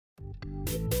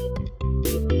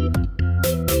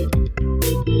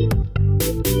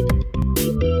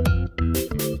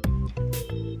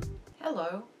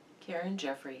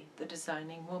Jeffrey, the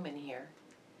designing woman here.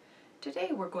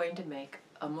 Today we're going to make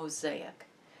a mosaic.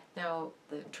 Now,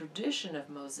 the tradition of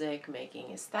mosaic making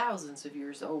is thousands of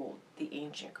years old. The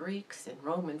ancient Greeks and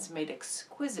Romans made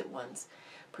exquisite ones,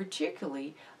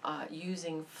 particularly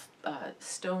using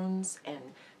stones and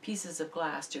pieces of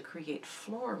glass to create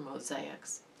floor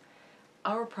mosaics.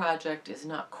 Our project is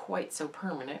not quite so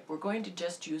permanent. We're going to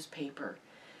just use paper.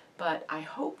 But I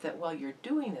hope that while you're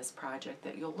doing this project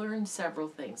that you'll learn several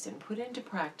things and put into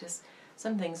practice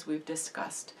some things we've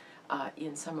discussed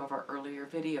in some of our earlier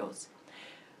videos.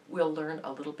 We'll learn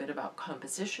a little bit about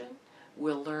composition.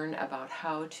 We'll learn about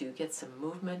how to get some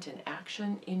movement and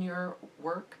action in your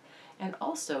work, and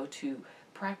also to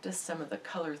practice some of the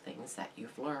color things that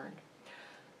you've learned.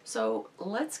 So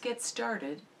let's get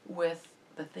started with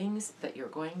the things that you're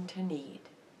going to need.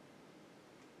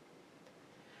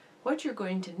 What you're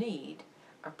going to need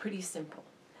are pretty simple.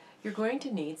 You're going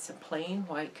to need some plain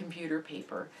white computer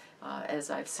paper, as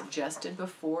I've suggested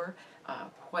before.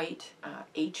 White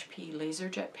HP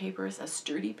LaserJet paper is a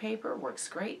sturdy paper, works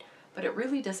great, but it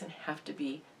really doesn't have to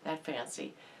be that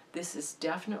fancy. This is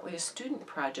definitely a student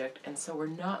project, and so we're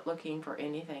not looking for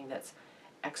anything that's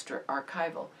extra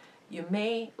archival. You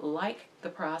may like the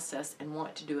process and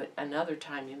want to do it another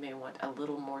time. You may want a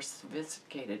little more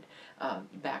sophisticated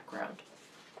background.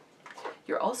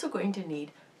 You're also going to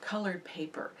need colored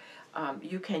paper.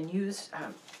 You can use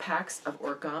packs of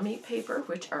origami paper,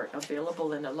 which are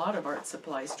available in a lot of art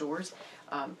supply stores.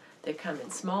 They come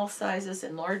in small sizes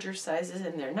and larger sizes,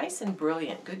 and they're nice and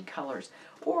brilliant, good colors.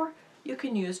 Or you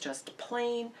can use just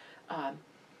plain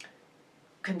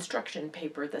construction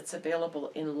paper that's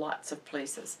available in lots of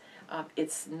places.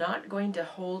 It's not going to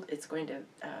hold, it's going to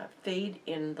fade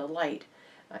in the light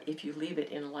if you leave it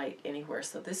in light anywhere.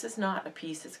 So this is not a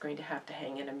piece that's going to have to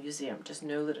hang in a museum. Just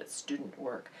know that it's student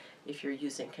work if you're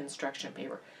using construction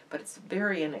paper. But it's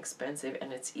very inexpensive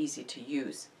and it's easy to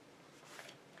use.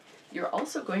 You're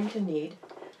also going to need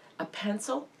a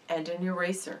pencil and an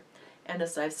eraser. And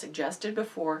as I've suggested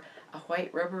before, a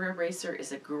white rubber eraser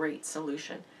is a great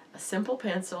solution. A simple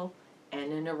pencil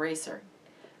and an eraser.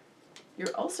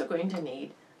 You're also going to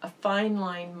need a fine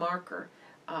line marker.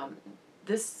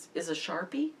 This is a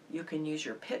Sharpie. You can use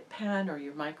your Pitt pen or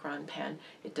your Micron pen.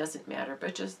 It doesn't matter,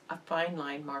 but just a fine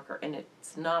line marker. And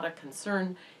it's not a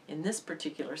concern in this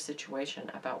particular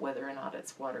situation about whether or not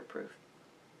it's waterproof.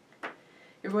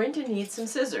 You're going to need some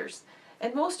scissors.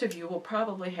 And most of you will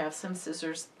probably have some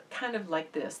scissors kind of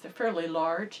like this. They're fairly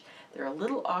large. They're a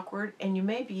little awkward, and you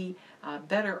may be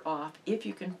better off if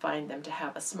you can find them to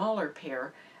have a smaller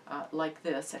pair like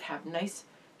this that have nice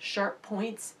sharp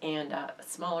points and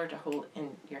smaller to hold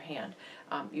in your hand.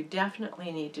 You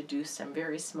definitely need to do some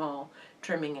very small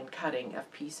trimming and cutting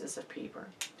of pieces of paper.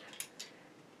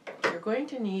 You're going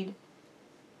to need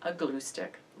a glue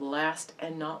stick, last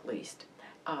and not least.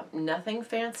 Nothing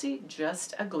fancy,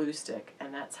 just a glue stick,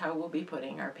 and that's how we'll be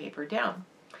putting our paper down.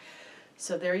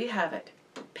 So there you have it.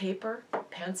 Paper,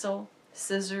 pencil,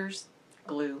 scissors,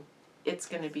 glue. It's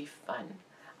going to be fun.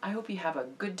 I hope you have a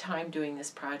good time doing this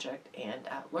project and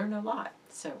learn a lot.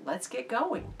 So let's get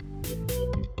going.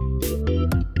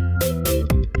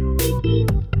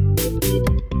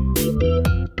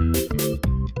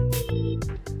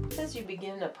 As you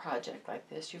begin a project like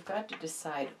this, you've got to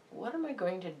decide, what am I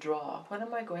going to draw? What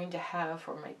am I going to have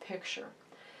for my picture?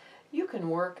 You can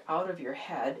work out of your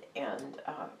head and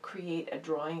create a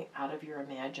drawing out of your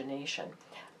imagination.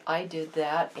 I did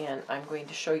that, and I'm going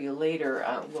to show you later.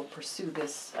 We'll pursue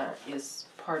this as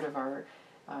part of our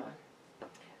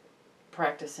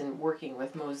practice in working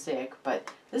with mosaic, but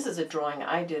this is a drawing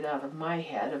I did out of my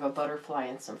head of a butterfly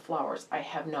and some flowers. I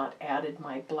have not added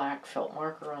my black felt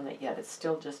marker on it yet. It's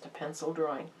still just a pencil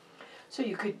drawing. So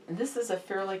you could, this is a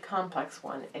fairly complex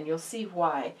one, and you'll see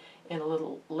why in a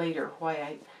little later,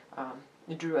 why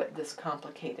I drew it this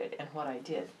complicated and what I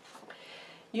did.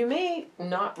 You may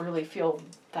not really feel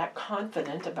that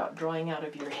confident about drawing out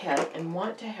of your head and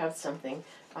want to have something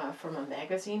from a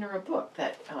magazine or a book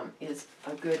that is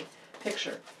a good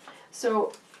picture.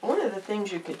 So one of the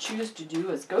things you could choose to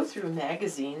do is go through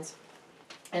magazines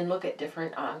and look at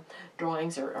different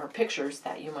drawings or pictures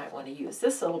that you might want to use.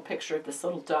 This little picture of this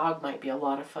little dog might be a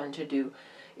lot of fun to do.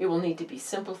 It will need to be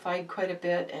simplified quite a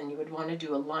bit, and you would want to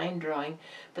do a line drawing.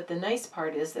 But the nice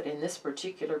part is that in this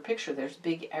particular picture, there's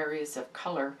big areas of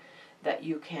color that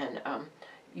you can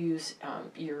use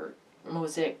your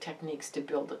mosaic techniques to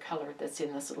build the color that's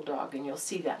in this little dog, and you'll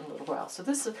see that in a little while. So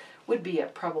this would be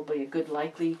probably a good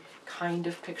likely kind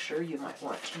of picture you might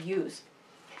want to use.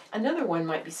 Another one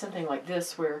might be something like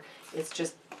this, where it's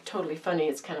just totally funny.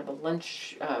 It's kind of a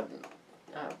lunch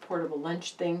portable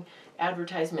lunch thing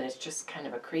advertisement. It's just kind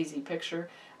of a crazy picture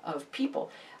of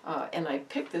people. And I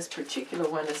picked this particular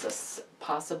one as a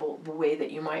possible way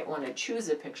that you might want to choose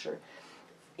a picture.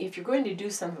 If you're going to do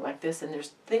something like this and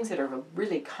there's things that are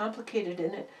really complicated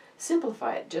in it,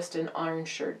 simplify it. Just an orange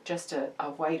shirt, just a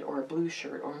white or a blue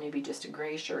shirt, or maybe just a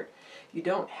gray shirt. You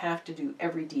don't have to do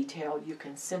every detail. You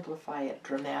can simplify it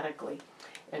dramatically.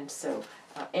 And so,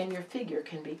 and your figure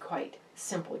can be quite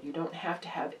simple. You don't have to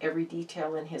have every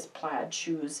detail in his plaid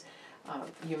shoes.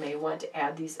 You may want to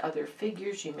add these other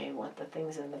figures. You may want the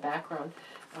things in the background.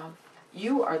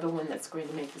 You are the one that's going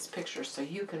to make this picture, so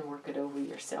you can work it over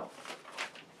yourself.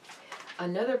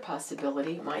 Another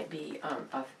possibility might be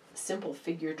a simple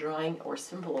figure drawing or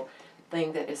simple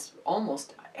thing that is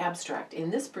almost abstract.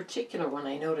 In this particular one,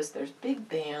 I noticed there's big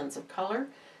bands of color,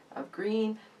 of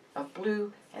green, of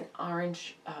blue, and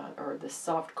orange, or this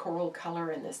soft coral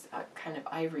color, and this kind of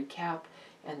ivory cap,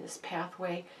 and this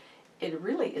pathway. It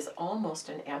really is almost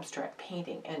an abstract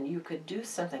painting, and you could do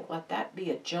something, let that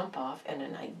be a jump off and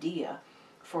an idea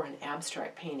for an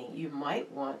abstract painting. You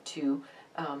might want to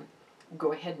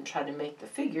go ahead and try to make the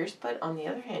figures, but on the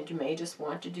other hand, you may just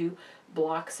want to do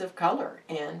blocks of color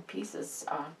and pieces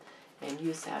and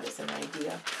use that as an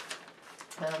idea.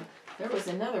 There was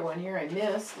another one here I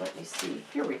missed. Let me see.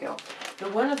 Here we go. The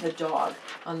one of the dog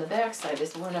on the back side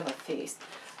is one of a face.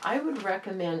 I would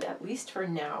recommend, at least for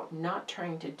now, not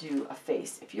trying to do a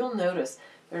face. If you'll notice,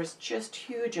 there's just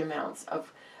huge amounts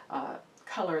of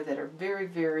color that are very,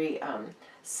 very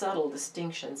subtle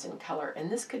distinctions in color,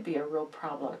 and this could be a real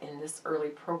problem in this early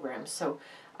program. So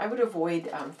I would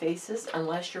avoid faces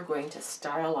unless you're going to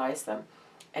stylize them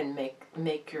and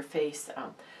make your face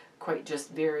quite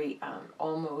just very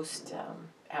almost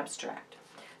abstract.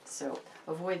 So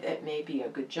avoid that. May be a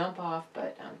good jump off,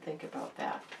 but think about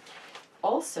that.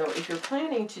 Also, if you're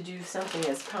planning to do something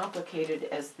as complicated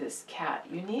as this cat,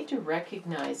 you need to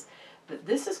recognize that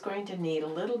this is going to need a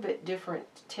little bit different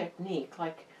technique,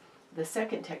 like the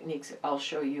second techniques I'll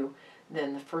show you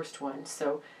than the first one.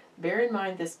 So bear in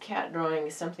mind, this cat drawing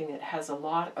is something that has a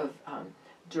lot of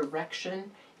direction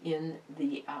in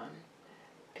the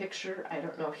picture. I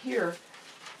don't know, here,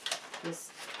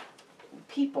 this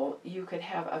people, you could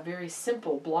have a very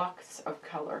simple blocks of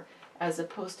color, as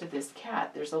opposed to this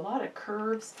cat. There's a lot of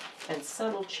curves and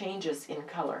subtle changes in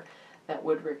color that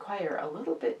would require a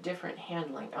little bit different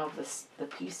handling of the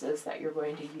pieces that you're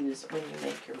going to use when you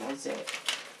make your mosaic.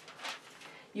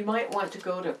 You might want to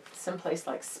go to someplace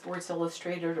like Sports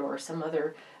Illustrated or some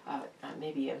other,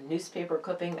 maybe a newspaper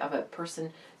clipping of a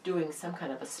person doing some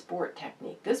kind of a sport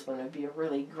technique. This one would be a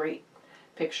really great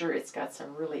picture. It's got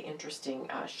some really interesting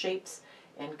shapes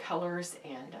and colors,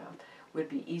 and would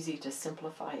be easy to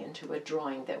simplify into a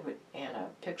drawing that would, and a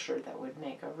picture that would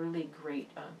make a really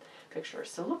great picture.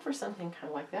 So look for something kind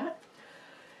of like that.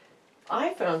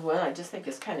 I found one I just think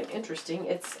is kind of interesting.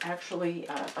 It's actually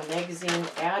a magazine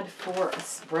ad for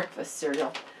a breakfast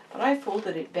cereal, but I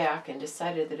folded it back and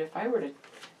decided that if I were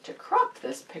to crop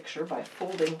this picture by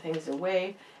folding things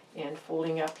away and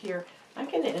folding up here, I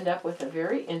can end up with a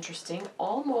very interesting,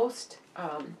 almost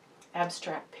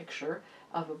abstract picture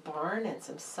of a barn and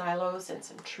some silos and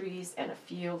some trees and a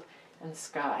field and the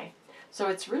sky. So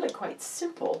it's really quite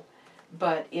simple,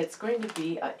 but it's going to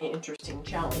be an interesting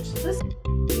challenge.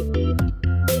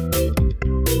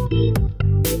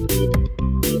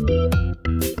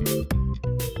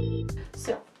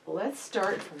 So let's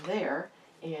start from there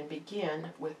and begin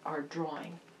with our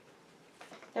drawing.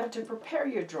 Now, to prepare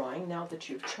your drawing, now that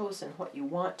you've chosen what you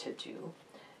want to do,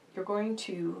 you're going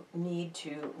to need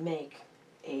to make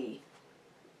a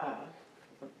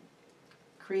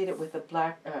create it with a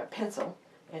black pencil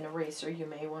and eraser. You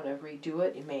may want to redo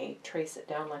it. You may trace it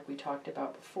down like we talked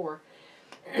about before.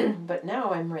 But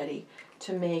now I'm ready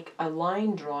to make a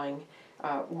line drawing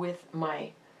with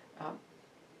my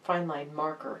fine line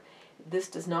marker. This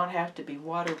does not have to be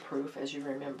waterproof, as you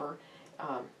remember,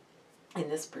 in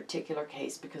this particular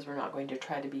case, because we're not going to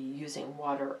try to be using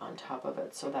water on top of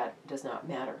it, so that does not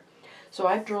matter. So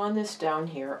I've drawn this down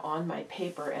here on my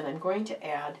paper, and I'm going to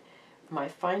add my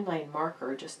fine line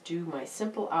marker, just do my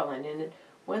simple outline. And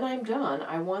when I'm done,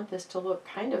 I want this to look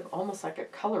kind of almost like a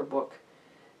color book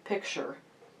picture.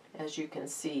 As you can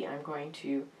see, I'm going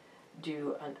to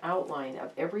do an outline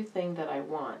of everything that I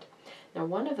want. Now,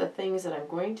 one of the things that I'm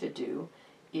going to do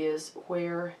is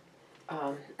where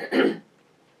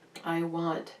I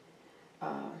want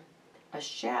a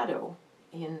shadow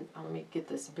in, let me get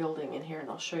this building in here and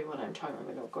I'll show you what I'm talking about.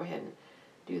 I'm going to go ahead and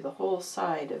do the whole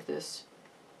side of this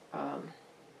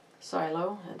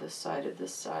silo and this side of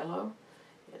this silo,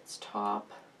 its top,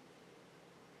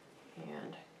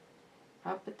 and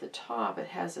up at the top it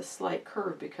has a slight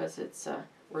curve because it's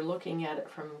we're looking at it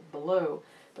from below,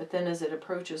 but then as it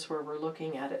approaches where we're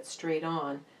looking at it straight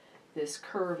on, this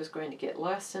curve is going to get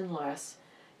less and less,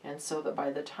 and so that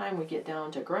by the time we get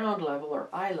down to ground level or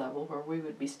eye level where we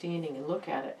would be standing and look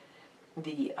at it,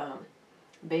 the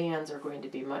bands are going to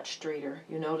be much straighter.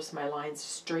 You notice my lines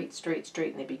straight, straight,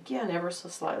 straight, and they begin ever so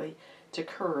slightly to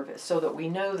curve so that we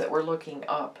know that we're looking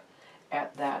up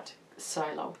at that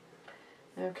silo.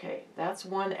 Okay, that's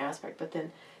one aspect, but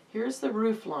then here's the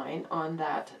roof line on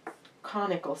that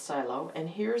conical silo, and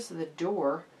here's the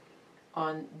door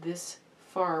on this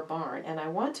far barn, and I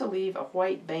want to leave a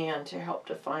white band to help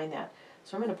define that.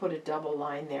 So I'm going to put a double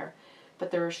line there.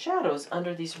 But there are shadows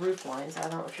under these roof lines. I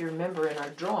don't know if you remember in our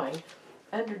drawing,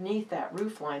 underneath that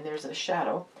roof line there's a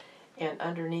shadow, and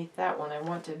underneath that one I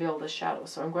want to build a shadow.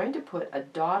 So I'm going to put a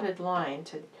dotted line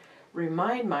to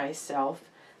remind myself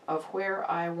of where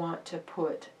I want to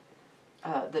put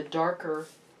the darker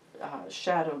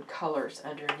shadowed colors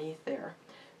underneath there.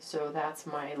 So that's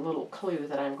my little clue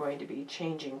that I'm going to be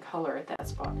changing color at that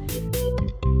spot.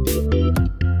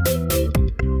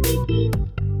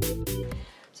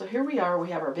 So here we are, we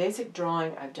have our basic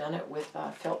drawing. I've done it with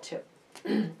felt tip,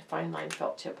 fine line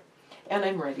felt tip, and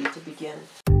I'm ready to begin.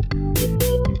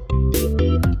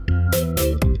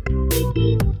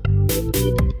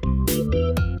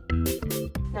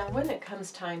 Now when it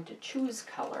comes time to choose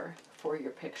color for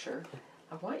your picture,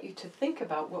 I want you to think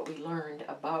about what we learned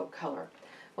about color.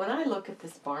 When I look at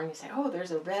this barn, you say, oh,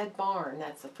 there's a red barn.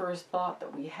 That's the first thought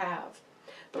that we have.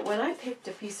 But when I picked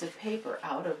a piece of paper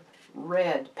out of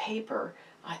red paper,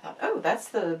 I thought, oh, that's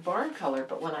the barn color.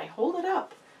 But when I hold it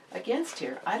up against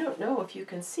here, I don't know if you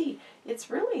can see, it's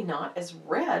really not as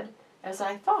red as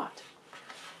I thought.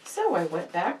 So I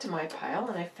went back to my pile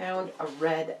and I found a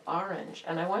red-orange.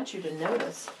 And I want you to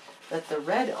notice that the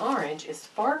red-orange is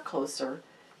far closer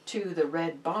to the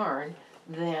red barn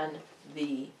than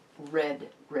the red.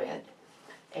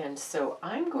 And so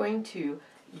I'm going to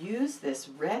use this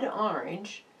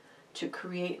red-orange to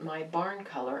create my barn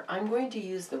color. I'm going to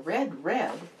use the red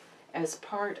as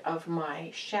part of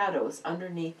my shadows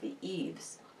underneath the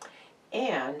eaves.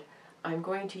 And I'm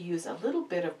going to use a little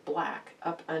bit of black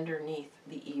up underneath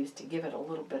the eaves to give it a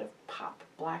little bit of pop.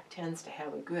 Black tends to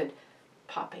have a good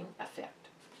popping effect.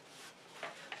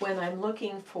 When I'm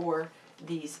looking for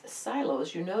these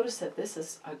silos, you notice that this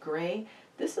is a gray.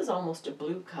 This is almost a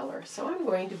blue color. So I'm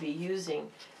going to be using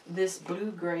this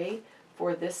blue-gray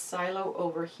for this silo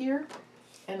over here,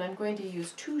 and I'm going to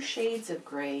use 2 shades of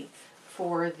gray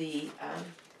for the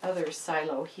other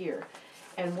silo here.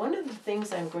 And one of the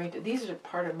things I'm going to, these are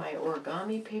part of my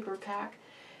origami paper pack.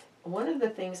 One of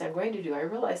the things I'm going to do, I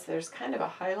realize there's kind of a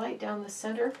highlight down the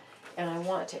center, and I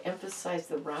want to emphasize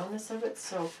the roundness of it,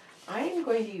 so I'm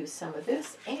going to use some of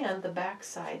this and the back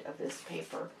side of this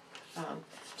paper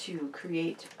to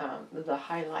create the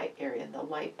highlight area, the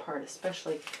light part,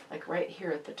 especially like right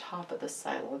here at the top of the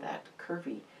silo, that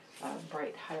curvy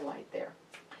bright highlight there.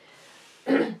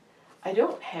 I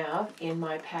don't have in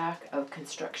my pack of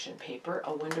construction paper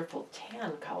a wonderful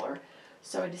tan color,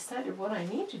 so I decided what I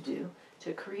need to do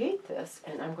to create this,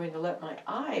 and I'm going to let my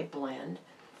eye blend.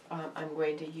 I'm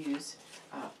going to use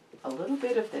a little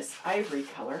bit of this ivory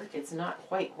color. It's not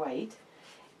white,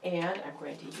 and I'm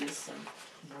going to use some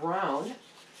brown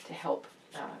to help,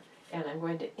 and I'm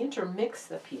going to intermix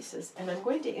the pieces, and I'm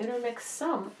going to intermix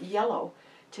some yellow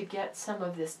to get some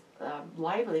of this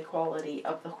lively quality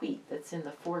of the wheat that's in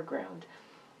the foreground.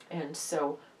 And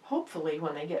so hopefully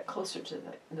when I get closer to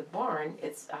the barn,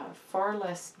 it's far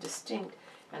less distinct,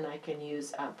 and I can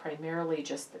use primarily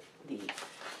just the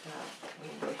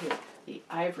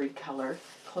ivory color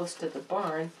close to the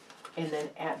barn, and then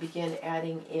begin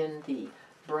adding in the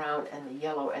brown and the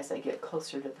yellow as I get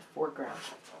closer to the foreground.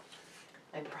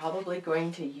 I'm probably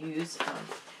going to use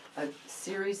a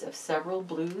series of several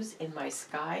blues in my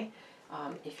sky.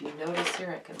 If you notice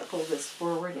here, I can pull this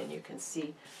forward and you can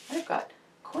see I've got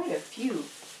quite a few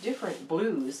different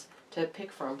blues to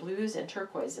pick from, blues and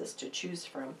turquoises to choose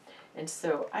from. And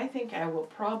so I think I will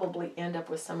probably end up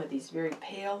with some of these very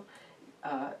pale,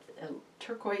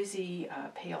 turquoisey,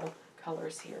 pale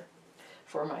colors here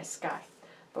for my sky.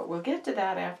 But we'll get to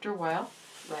that after a while.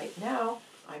 Right now,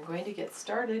 I'm going to get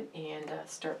started and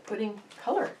start putting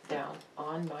color down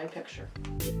on my picture.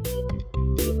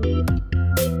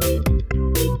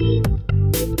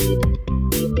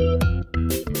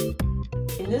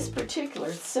 In this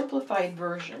particular simplified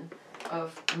version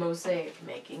of mosaic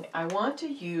making, I want to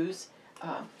use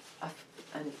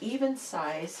an even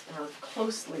size, or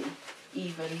closely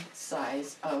even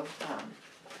size of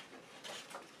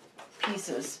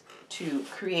pieces to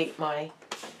create my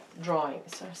drawing.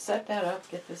 So set that up,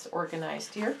 get this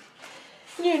organized here.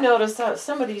 You notice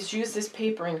somebody's used this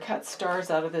paper and cut stars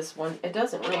out of this one. It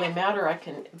doesn't really matter. I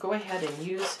can go ahead and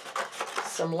use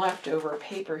some leftover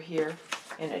paper here,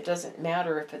 and it doesn't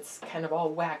matter if it's kind of all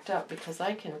whacked up because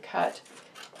I can cut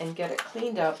and get it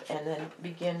cleaned up and then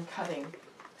begin cutting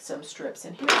some strips.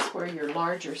 And here's where your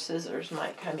larger scissors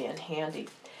might come in handy.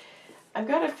 I've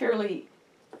got a fairly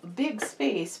big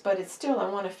space, but it's still, I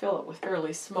want to fill it with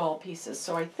fairly small pieces.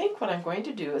 So I think what I'm going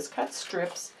to do is cut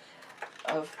strips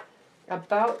of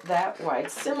about that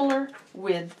wide, similar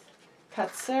width,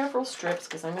 cut several strips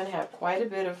because I'm going to have quite a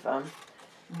bit of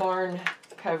barn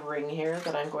covering here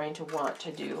that I'm going to want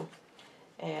to do.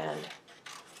 And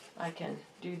I can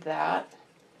do that.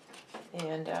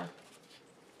 And I'm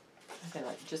going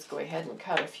to just go ahead and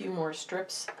cut a few more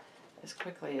strips as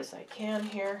quickly as I can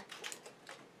here.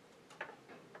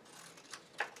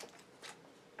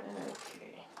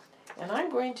 Okay, and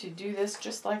I'm going to do this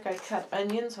just like I cut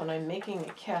onions when I'm making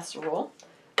a casserole.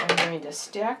 I'm going to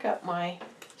stack up my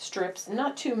strips,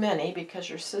 not too many because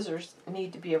your scissors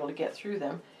need to be able to get through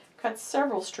them. Cut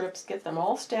several strips, get them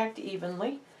all stacked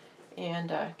evenly, and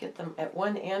get them at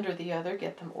one end or the other,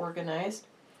 get them organized.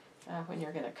 When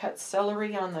you're going to cut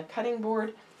celery on the cutting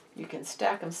board, you can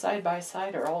stack them side by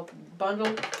side or all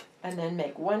bundled and then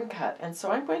make one cut. And so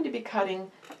I'm going to be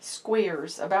cutting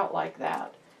squares about like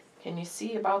that. Can you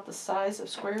see about the size of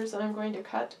squares that I'm going to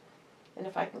cut? And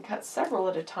if I can cut several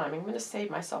at a time, I'm going to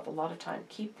save myself a lot of time.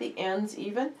 Keep the ends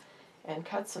even and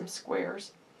cut some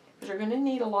squares, because you're going to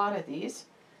need a lot of these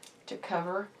to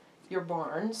cover your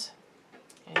barns.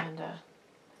 And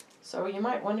so you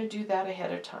might want to do that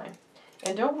ahead of time.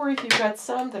 And don't worry if you've got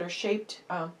some that are shaped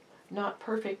not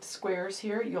perfect squares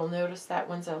here. You'll notice that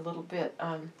one's a little bit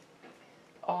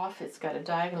off. It's got a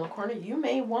diagonal corner. You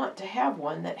may want to have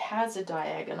one that has a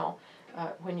diagonal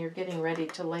when you're getting ready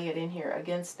to lay it in here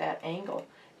against that angle.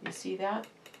 You see that?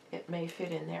 It may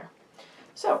fit in there.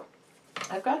 So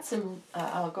I've got some,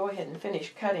 I'll go ahead and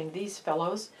finish cutting these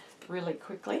fellows really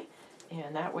quickly,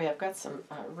 and that way I've got some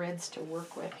reds to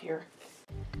work with here.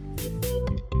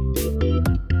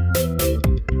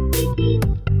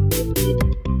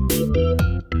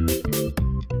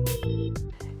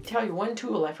 Tell you one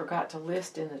tool I forgot to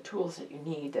list in the tools that you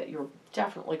need that you're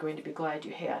definitely going to be glad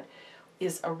you had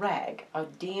is a rag, a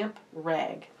damp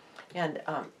rag. And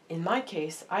in my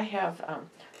case, I have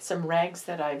some rags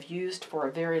that I've used for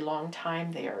a very long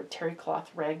time. They are terry cloth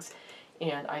rags,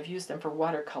 and I've used them for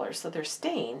watercolor, so they're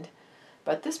stained,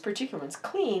 but this particular one's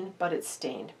clean, but it's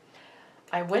stained.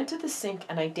 I went to the sink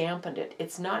and I dampened it.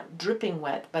 It's not dripping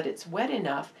wet, but it's wet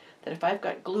enough that if I've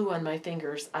got glue on my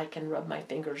fingers, I can rub my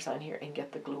fingers on here and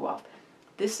get the glue off.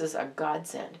 This is a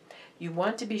godsend. You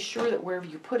want to be sure that wherever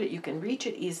you put it, you can reach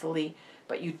it easily,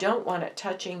 but you don't want it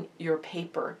touching your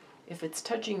paper. If it's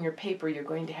touching your paper, you're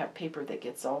going to have paper that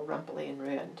gets all rumply and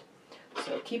ruined.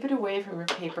 So keep it away from your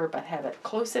paper, but have it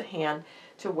close at hand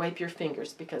to wipe your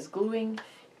fingers, because gluing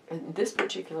in this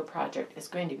particular project is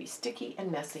going to be sticky and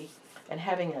messy, and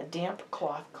having a damp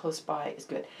cloth close by is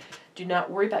good. Do not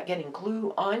worry about getting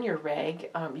glue on your rag.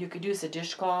 You could use a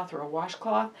dishcloth or a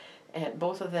washcloth, and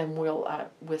both of them will,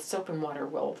 with soap and water,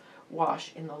 will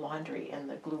wash in the laundry and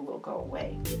the glue will go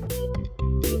away.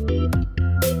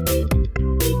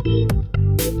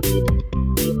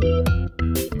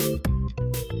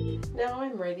 Now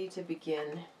I'm ready to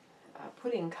begin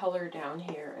putting color down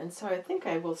here, and so I think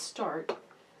I will start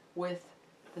with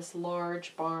this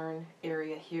large barn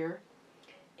area here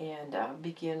and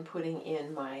begin putting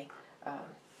in my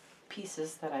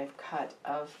pieces that I've cut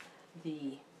of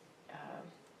the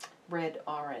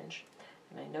red-orange.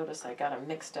 And I notice I got them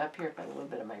mixed up here. I've got a little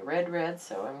bit of my red,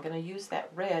 so I'm going to use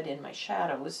that red in my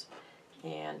shadows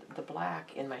and the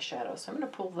black in my shadows. So I'm going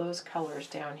to pull those colors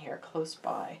down here close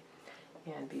by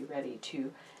and be ready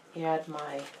to add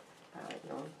my,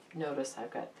 notice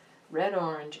I've got red,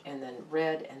 orange, and then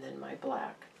red, and then my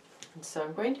black. And so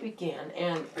I'm going to begin,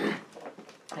 and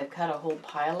I've cut a whole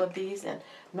pile of these, and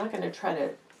I'm not going to try to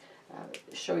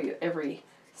show you every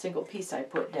single piece I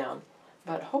put down,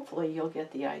 but hopefully you'll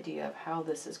get the idea of how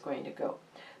this is going to go.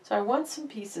 So I want some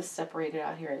pieces separated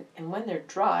out here, and when they're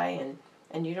dry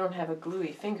and you don't have a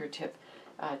gluey fingertip,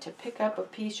 to pick up a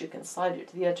piece, you can slide it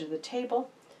to the edge of the table.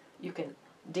 You can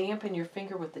dampen your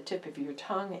finger with the tip of your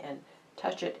tongue and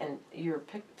touch it, and your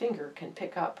finger can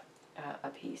pick up a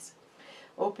piece.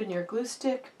 Open your glue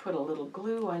stick, put a little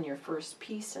glue on your first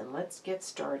piece, and let's get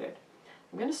started.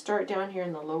 I'm going to start down here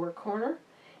in the lower corner,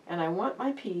 and I want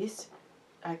my piece,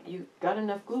 you've got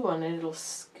enough glue on it, it'll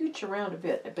scooch around a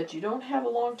bit, but you don't have a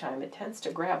long time. It tends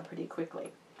to grab pretty quickly.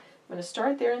 I'm going to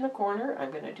start there in the corner.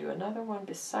 I'm going to do another one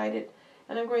beside it,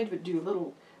 and I'm going to do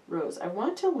little rows. I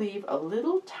want to leave a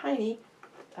little tiny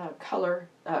color,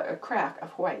 a crack of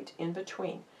white in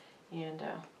between. And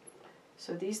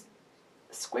so these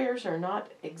squares are not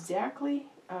exactly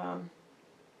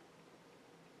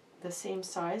the same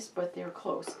size, but they're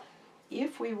close.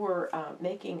 If we were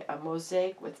making a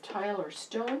mosaic with tile or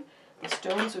stone, the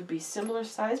stones would be similar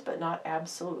size but not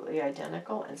absolutely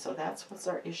identical, and so that's what's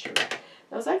our issue.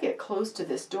 Now as I get close to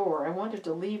this door, I wanted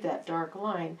to leave that dark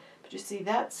line, but you see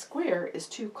that square is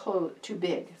too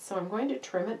big, so I'm going to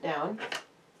trim it down.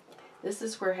 This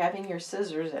is where having your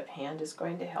scissors at hand is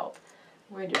going to help.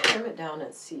 I'm going to trim it down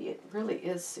and see, it really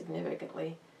is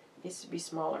significantly, needs to be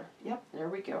smaller. Yep, there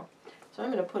we go. So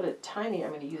I'm going to put a tiny,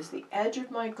 I'm going to use the edge of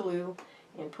my glue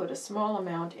and put a small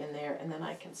amount in there, and then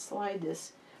I can slide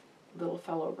this little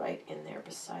fellow right in there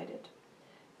beside it.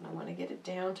 And I want to get it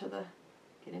down to the,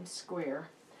 get him square.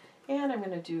 And I'm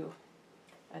going to do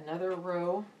another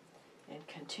row and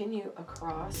continue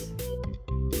across.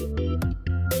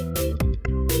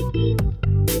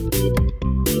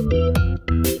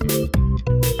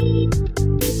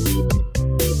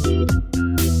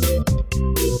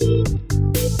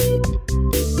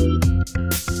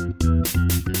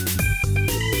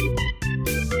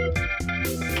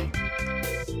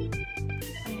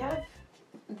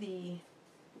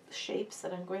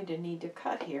 That I'm going to need to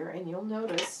cut here, and you'll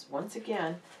notice once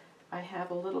again I have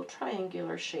a little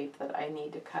triangular shape that I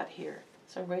need to cut here.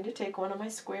 So I'm going to take one of my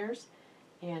squares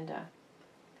and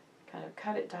kind of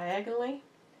cut it diagonally,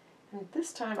 and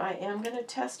this time I am going to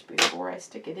test before I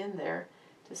stick it in there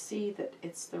to see that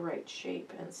it's the right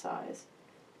shape and size,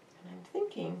 and I'm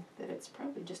thinking that it's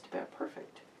probably just about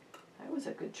perfect. That was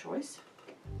a good choice.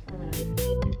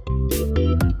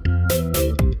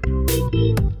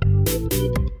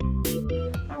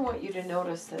 To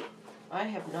notice that I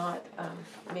have not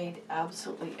made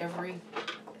absolutely every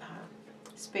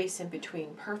space in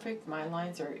between perfect. My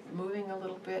lines are moving a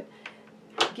little bit.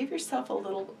 Give yourself a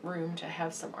little room to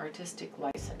have some artistic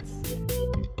license.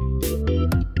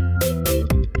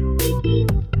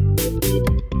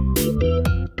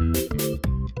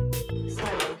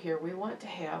 Silo here, we want to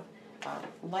have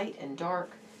light and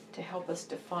dark to help us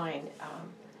define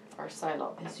our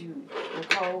silo. As you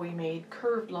recall, we made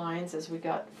curved lines as we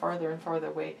got farther and farther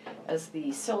away. As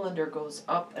the cylinder goes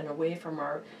up and away from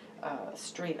our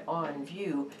straight on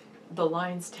view, the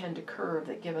lines tend to curve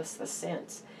that give us the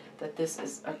sense that this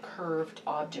is a curved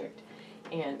object.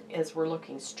 And as we're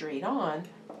looking straight on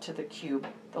to the cube,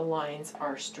 the lines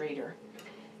are straighter.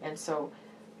 And so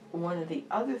one of the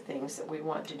other things that we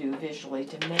want to do visually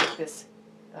to make this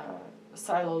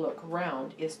silo look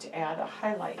round is to add a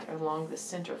highlight along the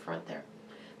center front there.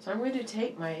 So I'm going to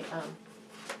take my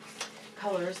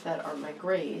colors that are my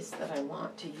grays that I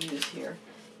want to use here,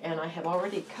 and I have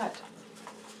already cut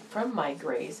from my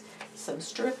grays some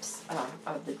strips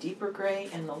of the deeper gray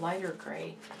and the lighter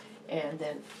gray, and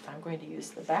then I'm going to use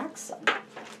the back side,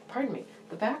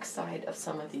 the back side of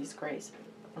some of these grays.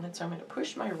 And then so I'm going to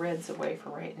push my reds away for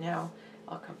right now.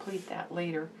 I'll complete that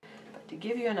later. But to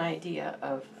give you an idea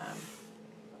of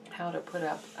how to put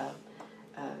up a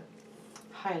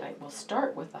highlight, we'll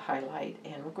start with the highlight,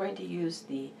 and we're going to use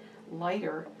the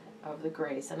lighter of the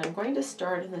grays. And I'm going to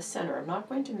start in the center. I'm not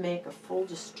going to make a full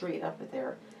just straight up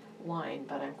there line,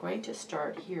 but I'm going to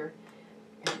start here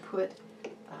and put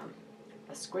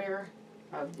a square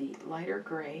of the lighter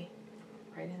gray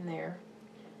right in there,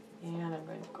 and I'm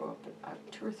going to go up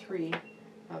 2 or 3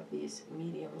 of these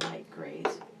medium light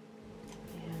grays,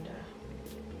 and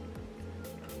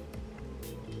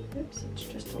oops, it's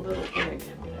just a little big.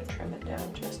 I'm going to trim it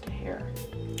down just a hair.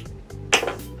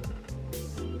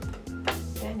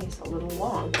 And he's a little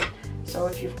long. So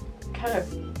if you kind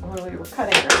of, when we were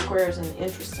cutting our squares in the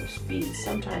interest of speed,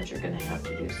 sometimes you're going to have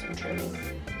to do some trimming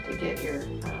to get your, do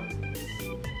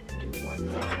one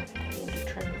more. I need to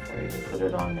trim before I even put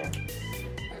it on there.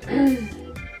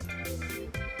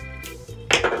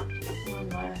 One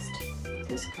last,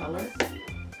 this color.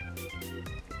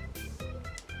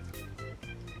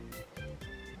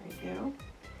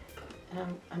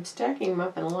 I'm stacking them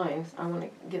up in lines. I want to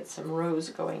get some rows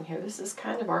going here. This is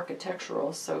kind of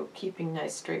architectural, so keeping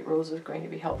nice straight rows is going to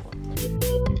be helpful.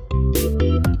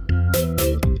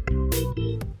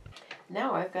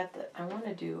 Now I've got I want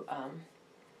to do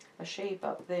a shape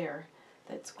up there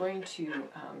that's going to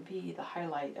be the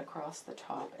highlight across the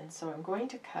top. And so I'm going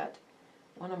to cut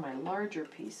one of my larger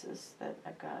pieces that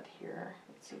I've got here.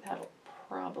 Let's see, that'll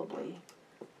probably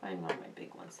find one of my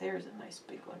big ones. There's a nice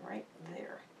big one right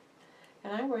there.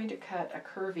 And I'm going to cut a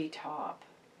curvy top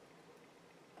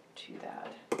to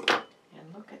that.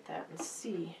 And look at that and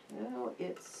see, no,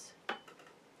 it's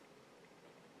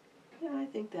Yeah, I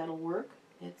think that'll work.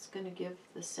 It's going to give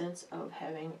the sense of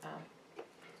having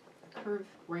a curved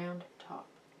round top.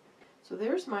 So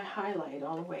there's my highlight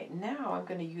all the way. Now I'm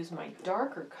going to use my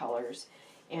darker colors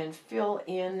and fill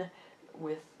in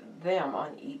with them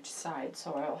on each side,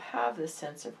 so I'll have this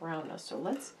sense of roundness. So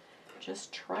let's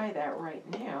just try that right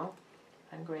now.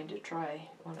 I'm going to try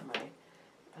one of my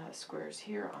squares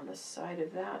here on the side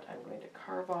of that. I'm going to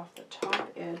carve off the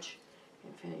top edge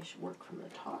and finish work from the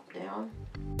top down.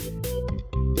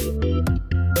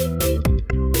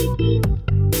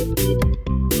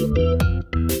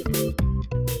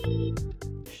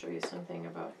 Show you something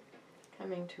about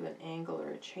coming to an angle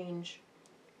or a change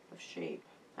of shape.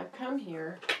 I've come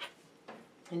here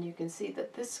and you can see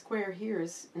that this square here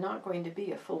is not going to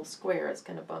be a full square. It's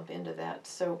going to bump into that.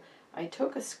 So I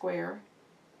took a square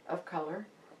of color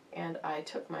and I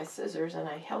took my scissors and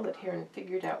I held it here and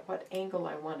figured out what angle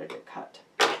I wanted to cut.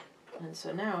 And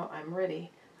so now I'm ready.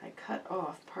 I cut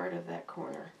off part of that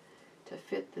corner to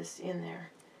fit this in there.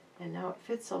 And now it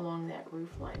fits along that roof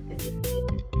line.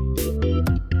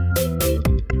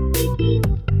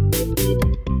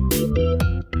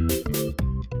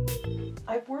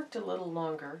 I've worked a little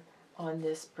longer on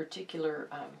this particular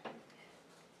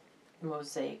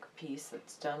mosaic piece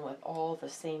that's done with all the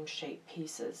same shape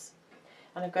pieces.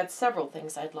 And I've got several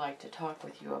things I'd like to talk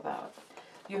with you about.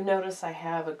 You notice I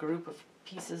have a group of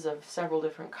pieces of several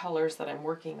different colors that I'm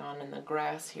working on in the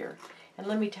grass here. And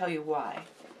let me tell you why.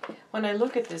 When I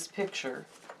look at this picture,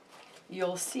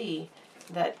 you'll see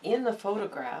that in the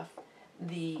photograph,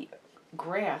 the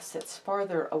grass that's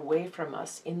farther away from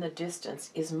us in the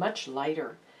distance is much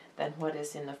lighter than what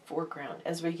is in the foreground.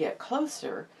 As we get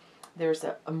closer, there's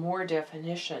a more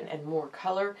definition and more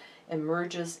color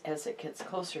emerges as it gets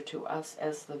closer to us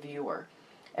as the viewer.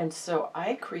 And so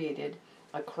I created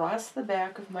across the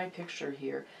back of my picture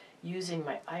here, using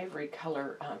my ivory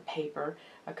color paper,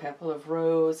 a couple of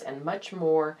rows and much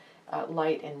more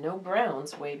light and no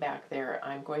browns way back there.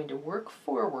 I'm going to work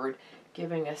forward,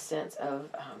 giving a sense of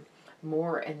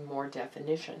more and more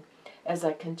definition. As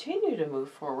I continue to move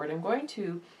forward, I'm going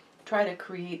to try to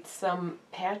create some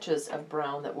patches of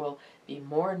brown that will be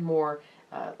more and more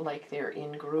like they're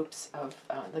in groups of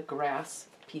the grass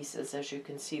pieces. As you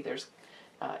can see, there's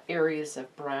areas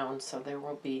of brown, so there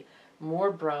will be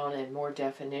more brown and more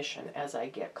definition as I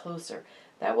get closer.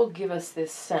 That will give us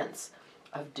this sense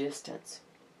of distance.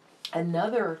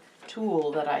 Another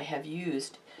tool that I have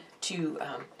used to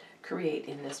create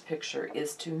in this picture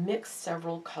is to mix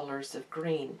several colors of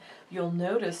green. You'll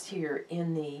notice here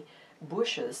in the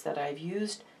bushes that I've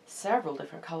used several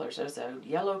different colors. There's a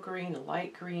yellow green, a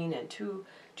light green, and two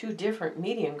different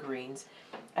medium greens,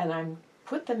 and I'm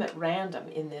put them at random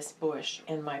in this bush,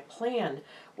 and my plan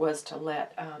was to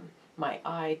let my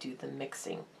eye do the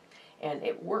mixing, and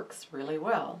it works really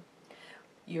well.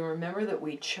 You remember that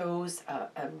we chose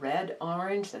a red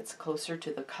orange that's closer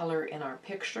to the color in our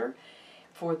picture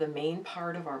for the main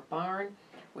part of our barn.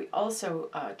 We also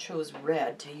chose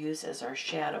red to use as our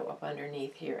shadow up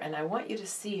underneath here, and I want you to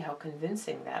see how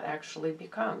convincing that actually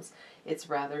becomes. It's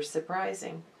rather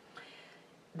surprising.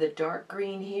 The dark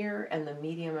green here and the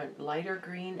medium and lighter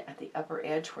green at the upper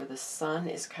edge where the sun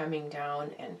is coming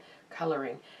down and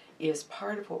coloring is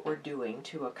part of what we're doing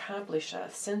to accomplish a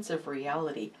sense of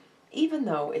reality, even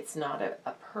though it's not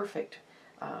a perfect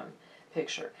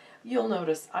picture. You'll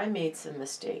notice I made some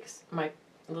mistakes. My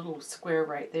little square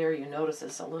right there, you notice,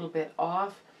 is a little bit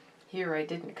off. Here I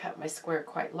didn't cut my square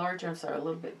quite large enough, so a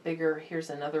little bit bigger. Here's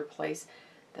another place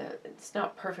that it's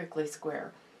not perfectly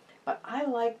square. But I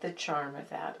like the charm of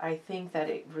that. I think that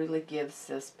it really gives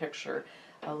this picture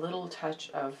a little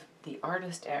touch of the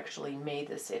artist actually made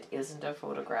this. It isn't a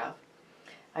photograph.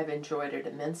 I've enjoyed it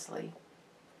immensely.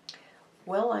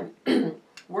 Well, I'm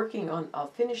working on, I'll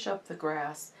finish up the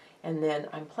grass, and then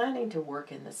I'm planning to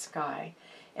work in the sky.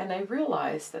 And I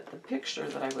realized that the picture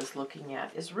that I was looking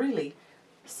at is really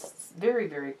very,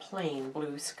 very plain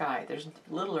blue sky. There's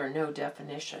little or no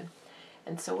definition.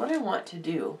 And so what I want to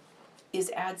do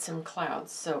is add some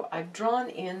clouds. So I've drawn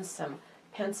in some,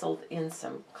 penciled in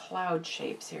some cloud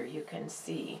shapes here. You can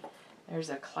see there's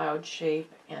a cloud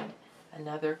shape and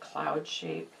another cloud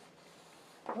shape.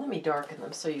 Let me darken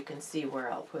them so you can see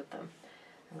where I'll put them.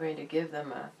 I'm going to give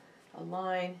them a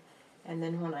line, and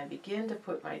then when I begin to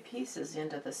put my pieces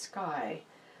into the sky,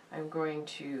 I'm going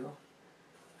to,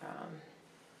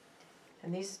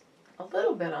 and these a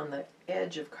little bit on the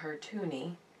edge of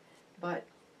cartoony, but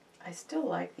I still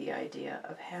like the idea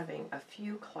of having a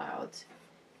few clouds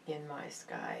in my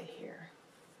sky here.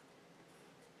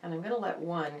 And I'm going to let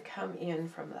one come in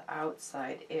from the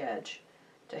outside edge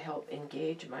to help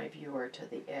engage my viewer to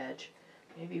the edge.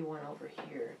 maybe one over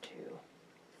here too.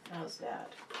 How's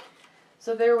that?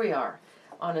 So there we are.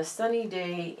 On a sunny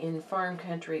day in farm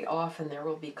country, often there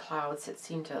will be clouds that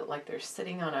seem to like they're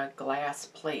sitting on a glass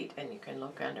plate and you can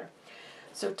look under.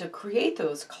 So to create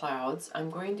those clouds,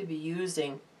 I'm going to be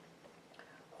using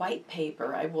white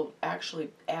paper. I will actually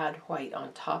add white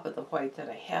on top of the white that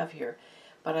I have here,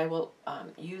 but I will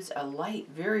use a light,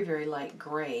 very, very light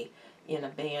gray in a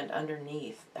band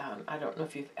underneath. I don't know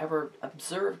if you've ever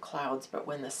observed clouds, but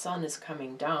when the sun is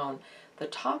coming down, the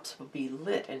tops will be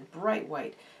lit in bright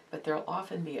white, but there'll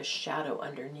often be a shadow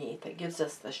underneath that gives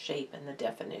us the shape and the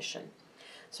definition.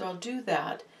 So I'll do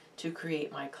that to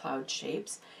create my cloud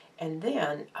shapes, and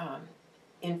then,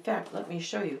 in fact, let me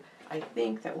show you. I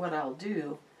think that what I'll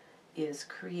do is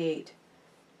create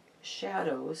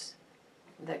shadows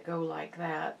that go like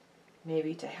that,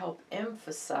 maybe to help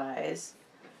emphasize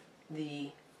the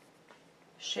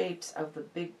shapes of the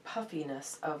big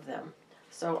puffiness of them.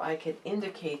 So I could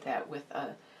indicate that with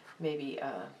maybe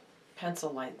a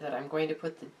pencil line that I'm going to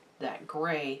put that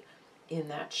gray in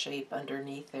that shape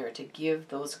underneath there to give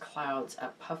those clouds a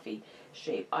puffy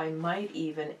shape. I might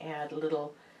even add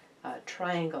little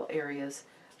triangle areas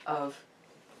of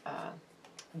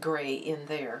gray in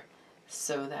there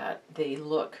so that they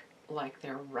look like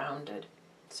they're rounded.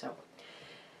 So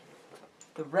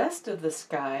the rest of the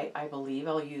sky, I believe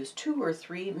I'll use 2 or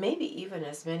 3, maybe even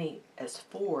as many as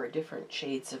 4 different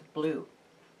shades of blue.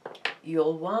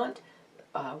 You'll want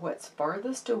what's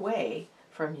farthest away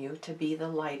from you to be the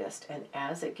lightest, and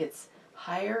as it gets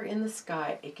higher in the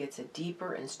sky, it gets a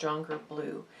deeper and stronger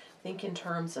blue. Think in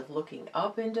terms of looking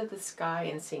up into the sky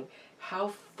and seeing how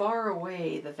far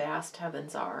away the vast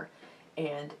heavens are,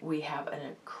 and we have an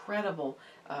incredible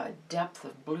depth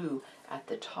of blue at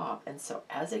the top. And so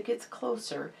as it gets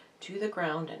closer to the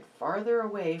ground and farther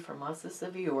away from us as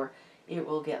the viewer, it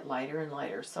will get lighter and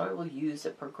lighter. So I will use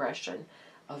a progression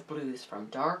of blues from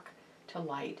dark to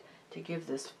light to give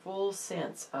this full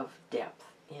sense of depth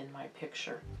in my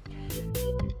picture.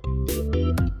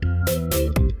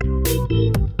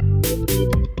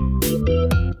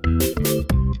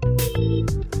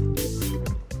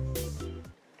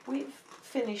 We've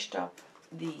finished up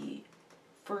the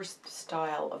first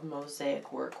style of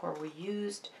mosaic work where we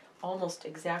used almost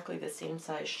exactly the same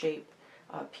size shape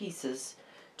pieces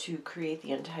to create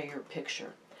the entire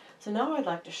picture. So now I'd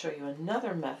like to show you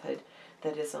another method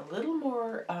that is a little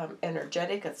more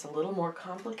energetic. It's a little more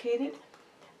complicated.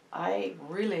 I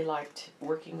really liked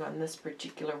working on this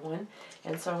particular one,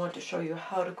 and so I want to show you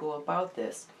how to go about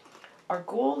this. Our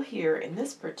goal here in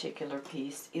this particular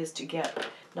piece is to get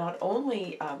not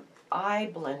only eye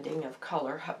blending of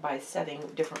color by setting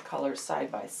different colors side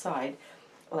by side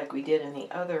like we did in the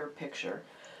other picture,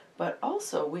 but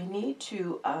also we need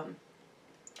to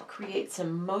create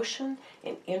some motion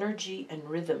and energy and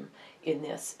rhythm in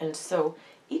this. And so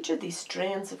each of these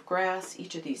strands of grass,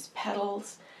 each of these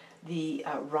petals, the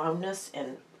roundness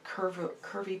and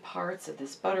curvy parts of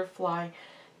this butterfly,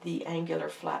 the angular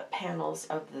flat panels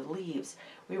of the leaves,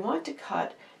 we want to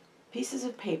cut pieces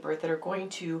of paper that are going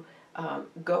to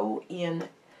go in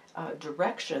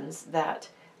directions that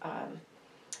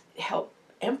help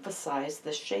emphasize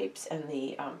the shapes and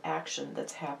the action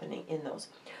that's happening in those.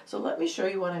 So let me show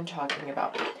you what I'm talking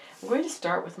about. I'm going to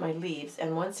start with my leaves,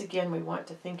 and once again we want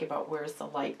to think about where's the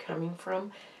light coming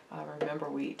from. Remember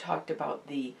we talked about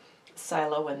the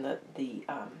silo and the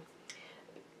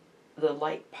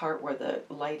light part where the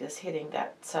light is hitting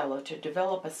that silo. To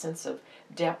develop a sense of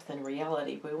depth and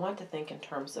reality, we want to think in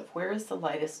terms of where is the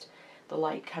lightest. The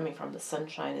light coming from the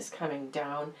sunshine is coming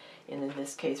down, and in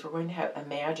this case we're going to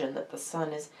imagine that the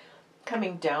sun is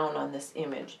coming down on this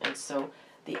image. And so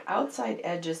the outside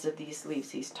edges of these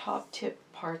leaves, these top tip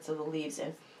parts of the leaves,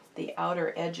 and the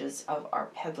outer edges of our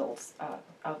petals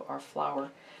of our flower,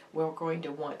 we're going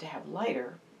to want to have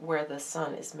lighter where the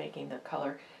sun is making the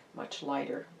color much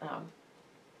lighter,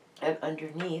 and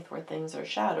underneath where things are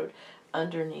shadowed,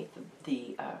 underneath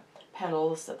the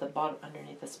petals at the bottom,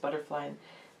 underneath this butterfly, and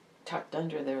tucked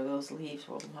under there, those leaves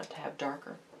will want to have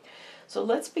darker. So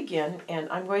let's begin, and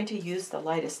I'm going to use the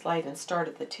lightest light and start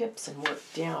at the tips and work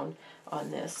down on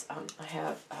this. I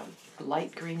have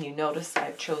light green. You notice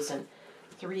I've chosen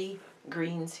 3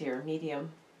 greens here, medium,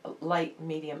 light,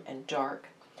 medium, and dark.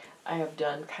 I have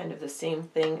done kind of the same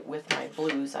thing with my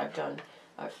blues. I've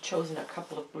chosen a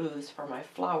couple of blues for my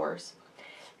flowers,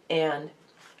 and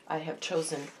I have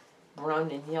chosen brown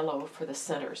and yellow for the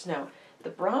centers. Now, the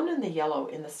brown and the yellow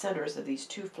in the centers of these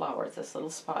 2 flowers, this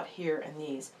little spot here and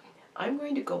these, I'm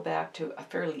going to go back to a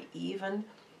fairly even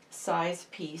size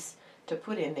piece to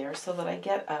put in there so that I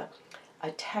get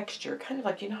a texture, kind of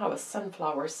like, you know how a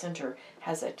sunflower center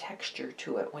has a texture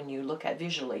to it when you look at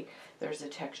visually, there's a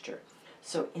texture.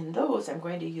 So in those, I'm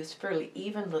going to use fairly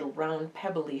even little round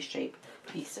pebbly shaped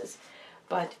pieces.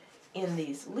 But in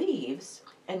these leaves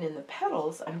and in the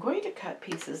petals, I'm going to cut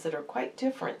pieces that are quite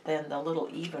different than the little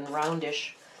even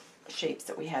roundish shapes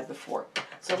that we had before.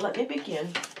 So let me begin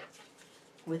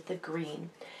with the green.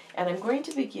 And I'm going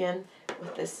to begin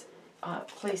with this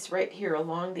place right here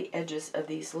along the edges of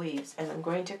these leaves. And I'm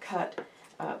going to cut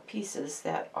pieces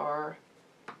that are,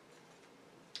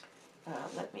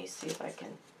 let me see if I can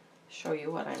show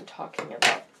you what I'm talking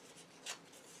about.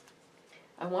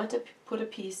 I want to put a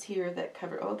piece here that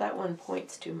covers, oh, that one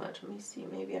points too much. Let me see,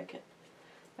 maybe I can,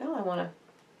 well, I want to,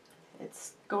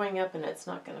 it's going up and it's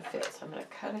not going to fit. So I'm going to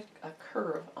cut a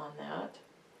curve on that.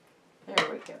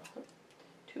 There we go.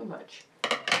 Too much.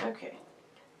 Okay.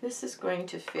 This is going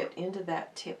to fit into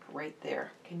that tip right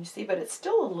there. Can you see? But it's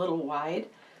still a little wide.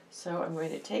 So I'm going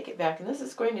to take it back. And this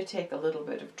is going to take a little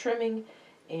bit of trimming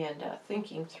and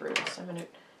thinking through. So I'm going to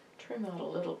trim out a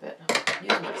little bit.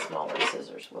 Using my smaller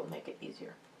scissors will make it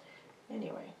easier.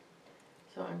 Anyway,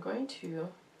 so I'm going to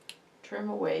trim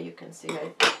away. You can see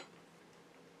I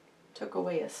took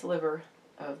away a sliver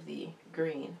of the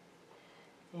green.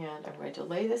 And I'm going to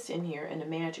lay this in here and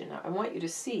imagine. Now I want you to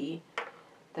see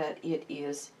that it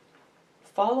is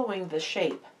following the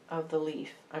shape of the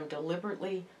leaf. I'm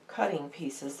deliberately cutting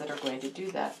pieces that are going to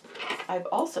do that. I've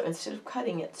also, instead of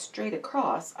cutting it straight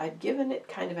across, I've given it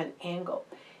kind of an angle.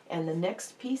 And the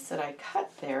next piece that I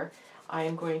cut there, I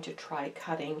am going to try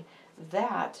cutting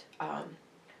that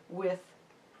with,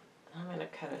 I'm going to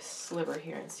cut a sliver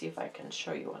here and see if I can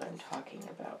show you what I'm talking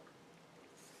about.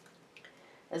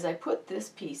 As I put this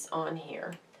piece on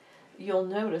here, you'll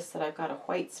notice that I've got a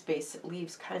white space that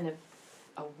leaves kind of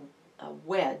a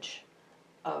wedge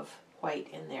of white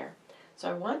in there. So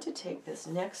I want to take this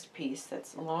next piece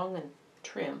that's long and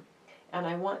trim, and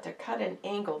I want to cut an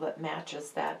angle that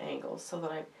matches that angle so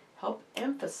that I help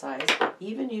emphasize,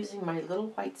 even using my little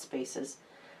white spaces,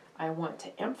 I want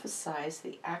to emphasize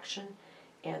the action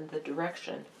and the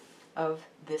direction of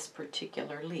this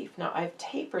particular leaf. Now I've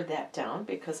tapered that down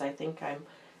because I think I'm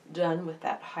done with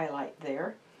that highlight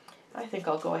there. I think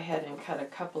I'll go ahead and cut a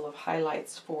couple of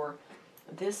highlights for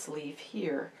this leaf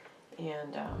here,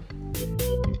 and then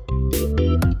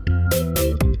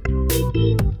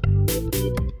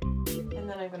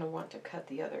I'm going to want to cut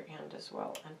the other end as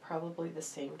well, and probably the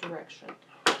same direction.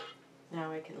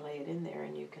 Now I can lay it in there,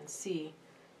 and you can see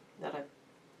that I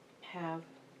have,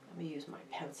 let me use my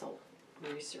pencil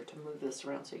eraser to move this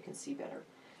around so you can see better.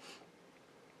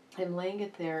 I'm laying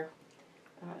it there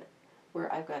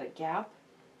where I've got a gap,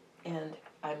 and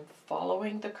I'm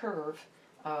following the curve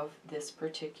of this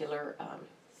particular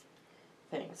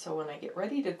thing. So when I get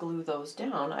ready to glue those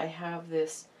down, I have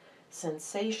this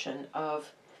sensation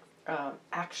of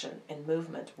action and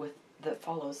movement that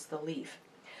follows the leaf.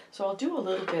 So I'll do a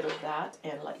little bit of that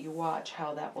and let you watch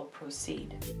how that will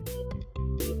proceed.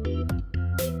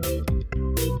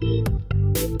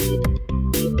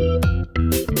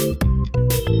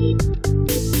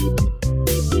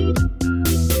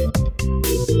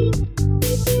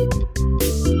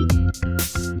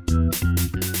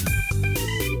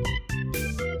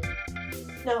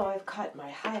 Now I've cut my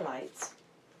highlights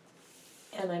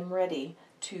and I'm ready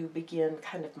to begin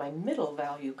kind of my middle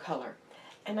value color.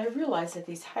 And I realize that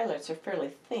these highlights are fairly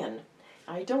thin.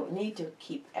 I don't need to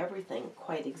keep everything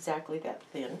quite exactly that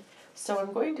thin, so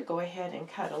I'm going to go ahead and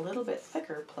cut a little bit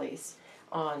thicker place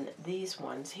on these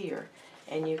ones here.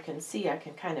 And you can see I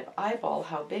can kind of eyeball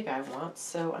how big I want,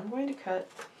 so I'm going to cut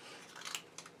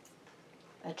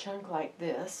a chunk like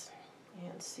this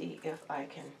and see if I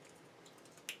can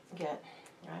get,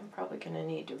 I'm probably going to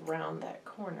need to round that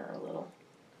corner a little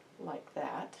like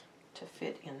that to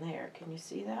fit in there. Can you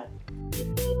see that?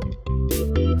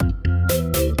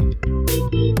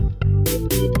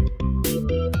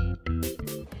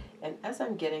 And as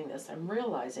I'm getting this, I'm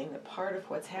realizing that part of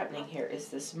what's happening here is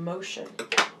this motion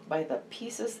by the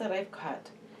pieces that I've cut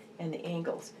and the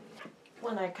angles.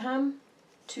 When I come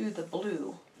to the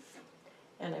blue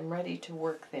and I'm ready to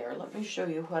work there, let me show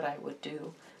you what I would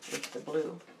do with the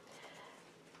blue.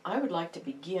 I would like to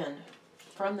begin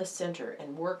from the center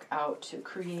and work out to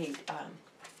create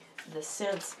the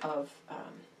sense of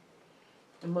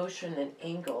motion and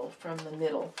angle from the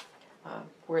middle,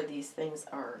 where these things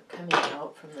are coming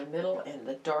out from the middle and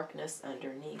the darkness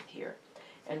underneath here.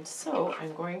 And so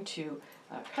I'm going to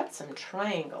cut some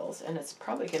triangles, and it's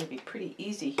probably going to be pretty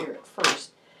easy here at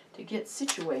first to get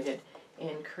situated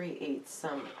and create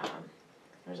some,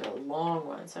 there's a long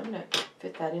one, so I'm going to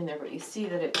fit that in there, but you see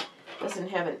that doesn't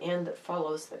have an end that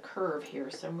follows the curve here,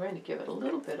 so I'm going to give it a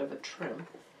little bit of a trim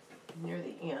near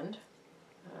the end.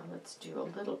 Let's do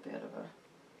a little bit of a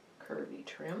curvy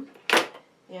trim,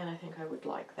 and I think I would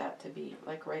like that to be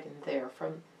like right in there.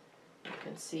 From you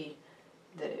can see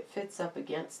that it fits up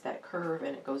against that curve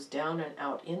and it goes down and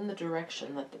out in the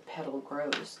direction that the petal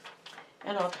grows.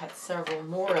 And I'll cut several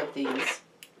more of these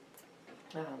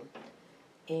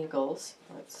angles.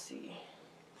 Let's see.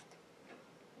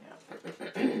 Yeah.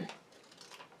 And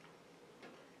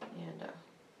I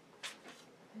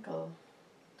think I'll,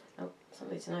 some of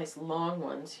these nice long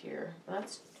ones here.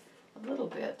 That's a little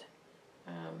bit.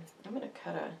 I'm going to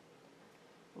cut a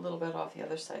little bit off the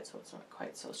other side so it's not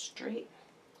quite so straight.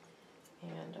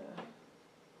 And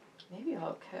maybe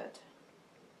I'll cut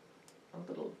a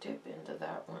little dip into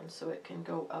that one so it can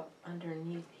go up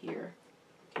underneath here.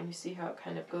 Can you see how it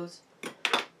kind of goes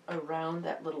around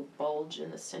that little bulge in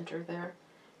the center there?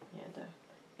 And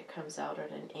it comes out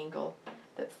at an angle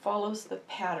that follows the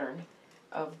pattern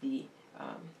of the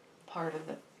part of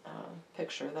the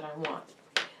picture that I want.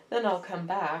 Then I'll come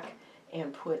back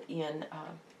and put in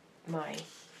my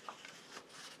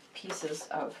pieces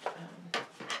of,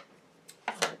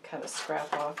 I'm going to cut a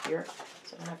scrap off here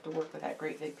so I don't have to work with that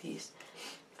great big piece.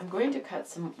 I'm going to cut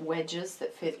some wedges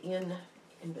that fit in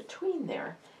between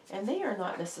there, and they are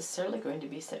not necessarily going to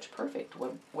be such perfect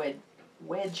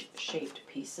wedge-shaped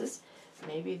pieces.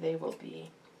 Maybe they will be,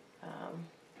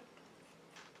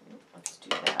 let's do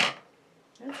that.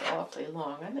 That's awfully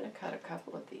long. I'm going to cut a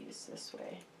couple of these this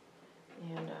way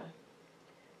and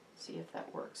see if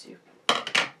that works.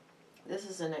 This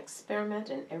is an experiment,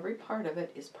 and every part of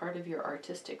it is part of your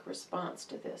artistic response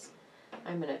to this.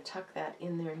 I'm going to tuck that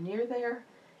in there near there,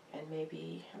 and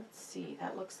maybe, let's see,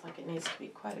 that looks like it needs to be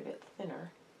quite a bit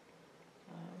thinner.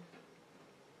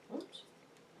 Oops.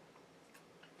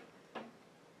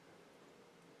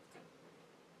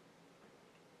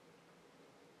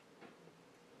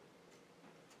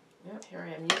 Yep, here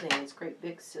I am using these great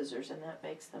big scissors, and that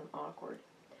makes them awkward.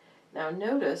 Now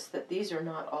notice that these are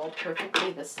not all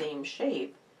perfectly the same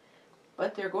shape,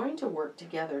 but they're going to work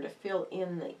together to fill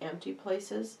in the empty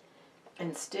places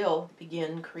and still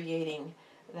begin creating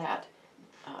that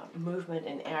movement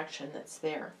and action that's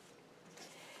there.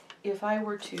 If I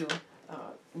were to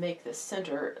make the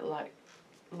center like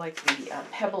the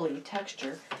pebbly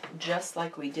texture, just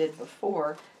like we did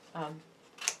before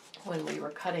when we were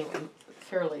cutting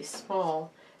fairly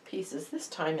small pieces, this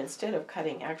time instead of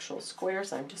cutting actual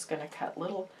squares, I'm just going to cut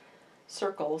little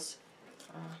circles.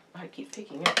 I keep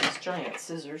picking up these giant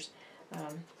scissors.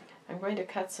 I'm going to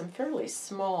cut some fairly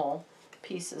small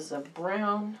pieces of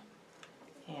brown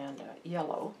and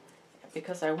yellow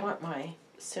because I want my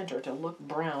center to look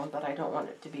brown, but I don't want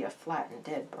it to be a flat and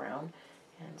dead brown.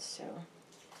 And so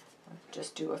I'll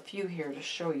just do a few here to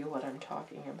show you what I'm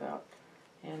talking about.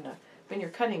 And when you're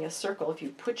cutting a circle, if you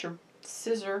put your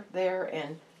scissor there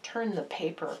and turn the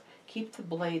paper, keep the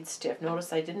blade stiff.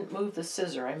 Notice I didn't move the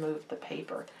scissor, I moved the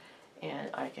paper. And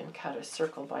I can cut a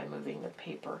circle by moving the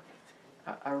paper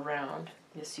around.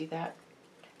 You see that?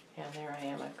 And there I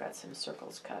am, I've got some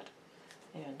circles cut.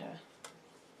 And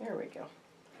there we go.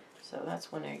 So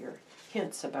that's one of your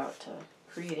hints about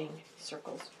creating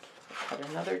circles. I'll cut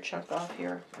another chunk off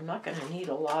here. I'm not going to need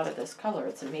a lot of this color.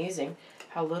 It's amazing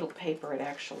how little paper it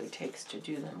actually takes to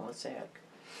do the mosaic.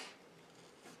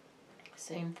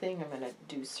 Same thing, I'm going to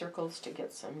do circles to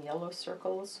get some yellow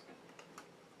circles.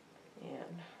 And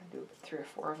I'll do 3 or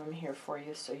 4 of them here for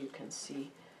you so you can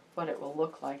see what it will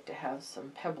look like to have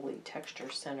some pebbly texture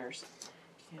centers.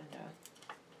 And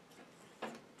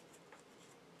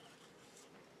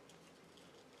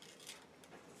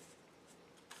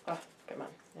oh, come on,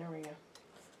 there we go.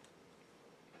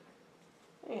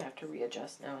 You have to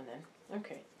readjust now and then.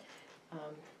 Okay,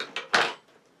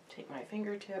 take my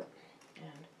fingertip,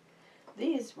 and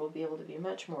these will be able to be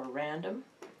much more random.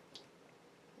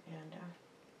 And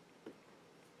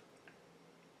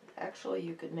actually,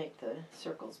 you could make the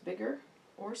circles bigger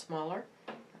or smaller.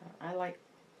 I like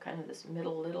kind of this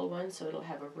middle little one, so it'll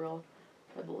have a real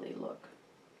pebbly look.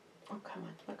 Oh, come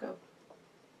on, let go.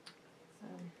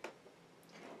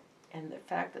 And the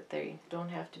fact that they don't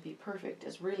have to be perfect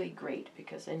is really great,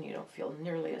 because then you don't feel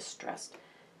nearly as stressed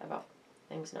about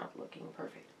things not looking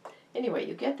perfect. Anyway,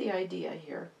 you get the idea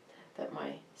here that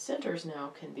my centers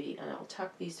now can be, and I'll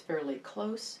tuck these fairly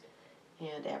close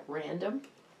and at random,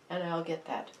 and I'll get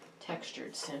that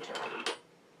textured center.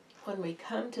 When we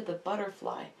come to the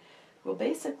butterfly, we'll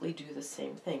basically do the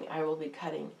same thing. I will be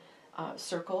cutting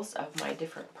circles of my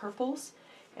different purples,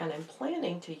 and I'm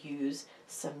planning to use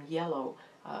some yellow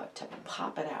to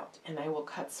pop it out. And I will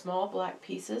cut small black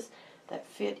pieces that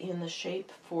fit in the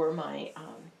shape for my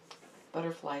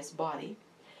butterfly's body.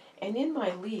 And in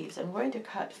my leaves, I'm going to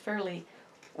cut fairly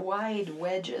wide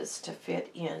wedges to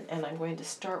fit in, and I'm going to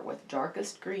start with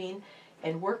darkest green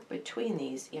and work between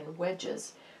these in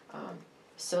wedges,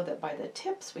 so that by the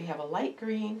tips we have a light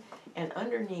green, and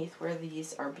underneath where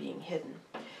these are being hidden.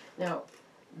 Now,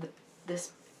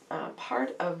 this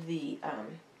part of the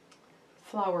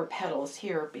flower petals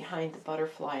here behind the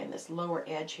butterfly and this lower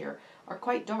edge here are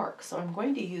quite dark, so I'm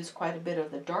going to use quite a bit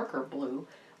of the darker blue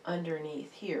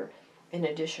underneath here, in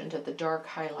addition to the dark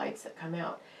highlights that come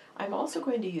out. I'm also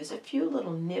going to use a few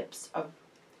little nips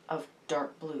of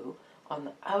dark blue on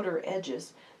the outer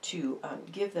edges to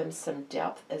give them some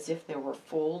depth, as if there were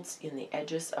folds in the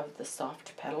edges of the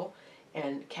soft petal,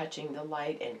 and catching the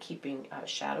light and keeping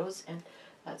shadows and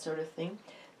that sort of thing.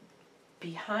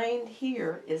 Behind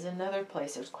here is another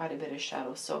place there's quite a bit of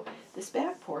shadow, so this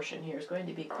back portion here is going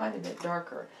to be quite a bit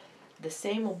darker. The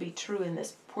same will be true in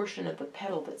this portion of the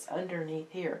petal that's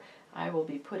underneath here. I will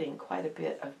be putting quite a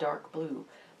bit of dark blue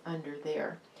under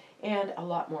there, and a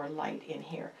lot more light in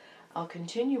here. I'll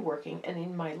continue working, and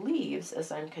in my leaves,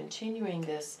 as I'm continuing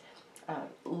this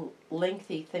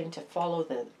lengthy thing to follow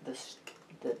the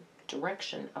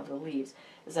direction of the leaves,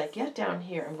 as I get down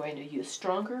here, I'm going to use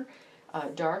stronger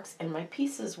darks, and my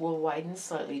pieces will widen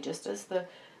slightly, just as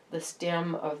the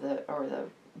stem of the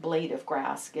blade of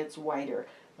grass gets wider.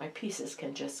 My pieces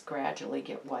can just gradually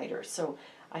get wider. So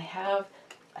I have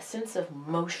a sense of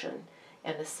motion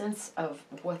and a sense of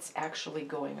what's actually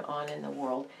going on in the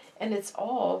world. And it's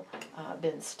all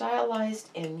been stylized,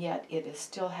 and yet it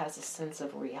still has a sense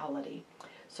of reality.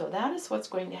 So that is what's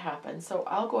going to happen. So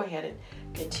I'll go ahead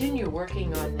and continue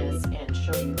working on this and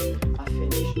show you a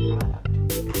finished product.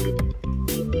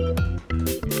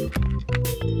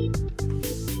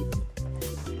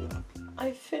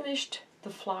 I've finished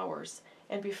the flowers,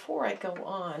 and before I go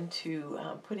on to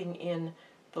putting in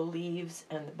the leaves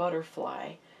and the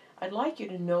butterfly, I'd like you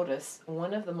to notice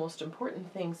one of the most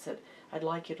important things that I'd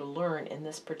like you to learn in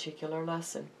this particular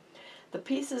lesson. The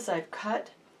pieces I've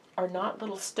cut are not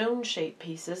little stone-shaped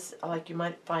pieces like you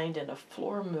might find in a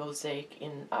floor mosaic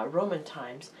in Roman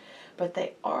times, but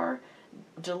they are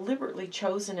deliberately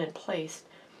chosen and placed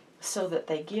so that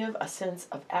they give a sense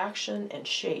of action and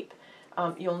shape.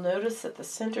 You'll notice that the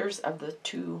centers of the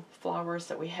two flowers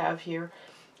that we have here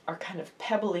are kind of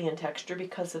pebbly in texture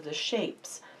because of the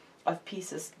shapes of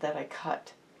pieces that I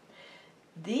cut.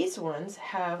 These ones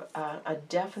have a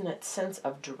definite sense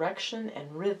of direction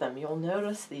and rhythm. You'll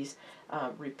notice these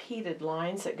repeated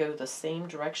lines that go the same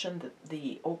direction,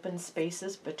 the open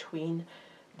spaces between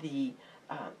the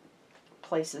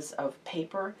places of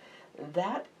paper.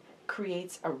 That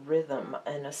creates a rhythm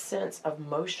and a sense of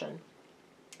motion.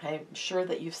 I'm sure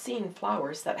that you've seen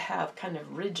flowers that have kind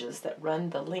of ridges that run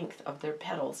the length of their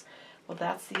petals. Well,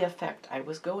 that's the effect I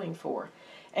was going for.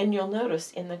 And you'll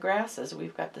notice in the grasses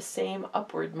we've got the same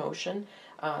upward motion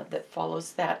that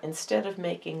follows that. Instead of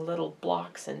making little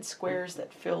blocks and squares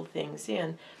that fill things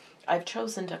in, I've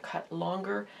chosen to cut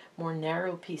longer, more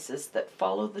narrow pieces that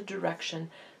follow the direction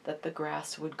that the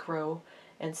grass would grow.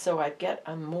 And so I get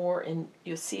a more, and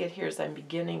you'll see it here as I'm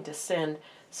beginning to send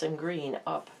some green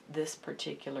up this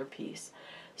particular piece.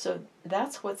 So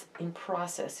that's what's in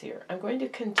process here. I'm going to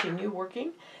continue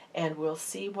working, and we'll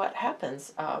see what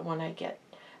happens when I get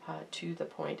to the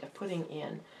point of putting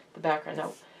in the background.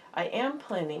 Now, I am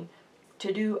planning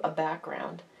to do a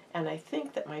background, and I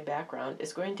think that my background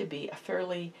is going to be a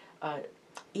fairly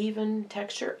even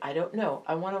texture. I don't know.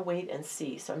 I want to wait and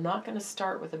see. So I'm not going to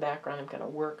start with the background. I'm going to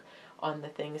work on the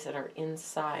things that are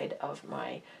inside of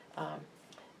my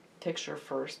picture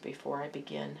first before I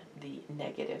begin the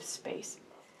negative space.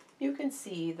 You can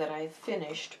see that I've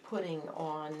finished putting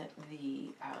on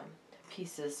the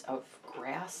pieces of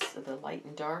grass, the light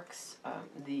and darks,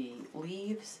 the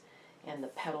leaves, and the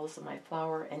petals of my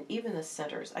flower, and even the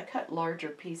centers. I cut larger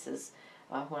pieces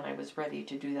when I was ready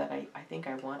to do that. I think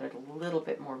I wanted a little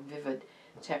bit more vivid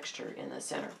texture in the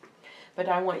center. But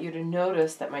I want you to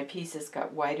notice that my pieces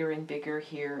got wider and bigger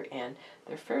here, and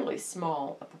they're fairly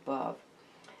small up above.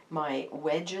 My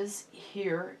wedges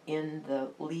here in the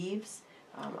leaves,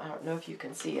 I don't know if you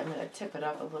can see, I'm going to tip it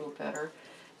up a little better.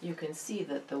 You can see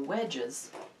that the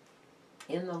wedges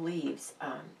in the leaves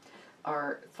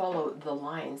follow the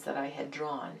lines that I had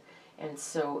drawn, and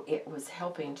so it was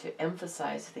helping to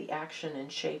emphasize the action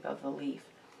and shape of the leaf.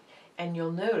 And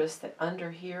you'll notice that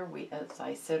under here, as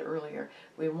I said earlier,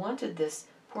 we wanted this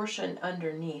portion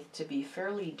underneath to be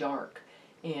fairly dark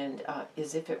and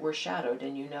as if it were shadowed,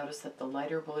 and you notice that the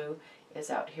lighter blue is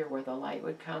out here where the light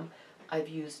would come. I've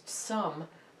used some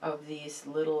of these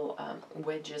little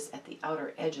wedges at the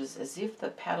outer edges, as if the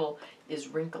petal is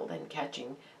wrinkled and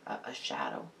catching a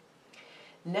shadow.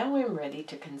 Now I'm ready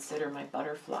to consider my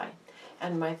butterfly,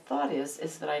 and my thought is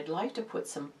that I'd like to put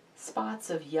some spots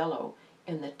of yellow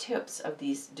in the tips of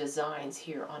these designs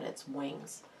here on its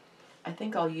wings. I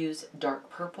think I'll use dark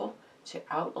purple to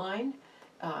outline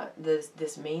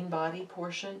this main body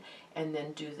portion, and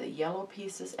then do the yellow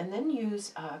pieces, and then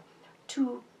use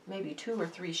maybe two or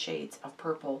three shades of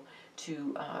purple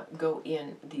to go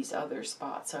in these other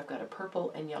spots. So I've got a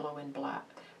purple and yellow and black,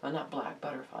 well, not black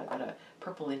butterfly, but a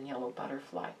purple and yellow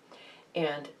butterfly.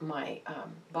 And my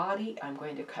body, I'm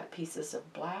going to cut pieces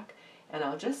of black, and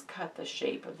I'll just cut the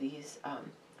shape of these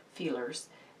feelers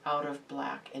out of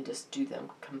black and just do them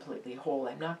completely whole.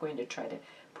 I'm not going to try to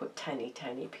put tiny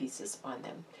pieces on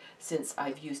them. Since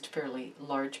I've used fairly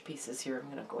large pieces here, I'm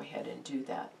going to go ahead and do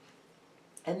that.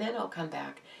 And then I'll come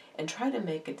back and try to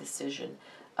make a decision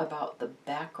about the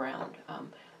background.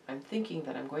 I'm thinking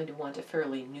that I'm going to want a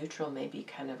fairly neutral, maybe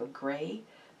kind of a gray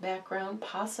background,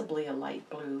 possibly a light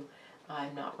blue.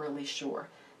 I'm not really sure.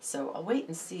 So I'll wait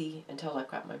and see until I've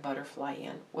got my butterfly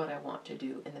in what I want to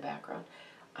do in the background.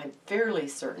 I'm fairly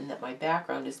certain that my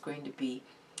background is going to be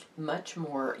much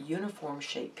more uniform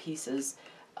shaped pieces,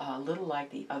 a little like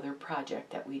the other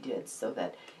project that we did, so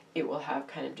that it will have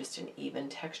kind of just an even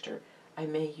texture. I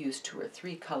may use 2 or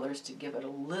 3 colors to give it a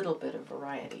little bit of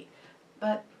variety,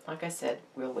 but like I said,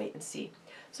 we'll wait and see.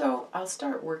 So I'll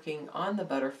start working on the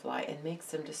butterfly and make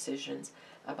some decisions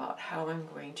about how I'm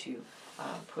going to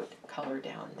put color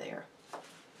down there.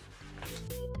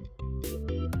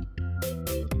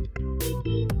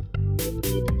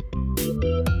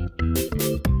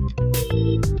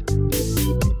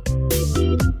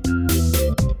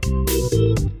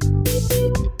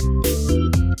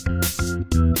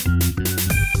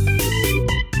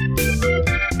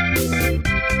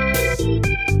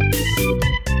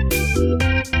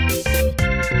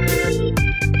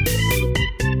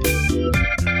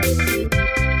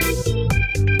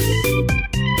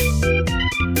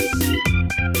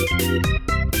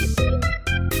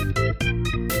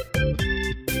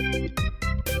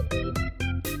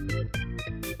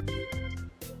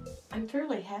 I'm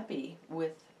fairly happy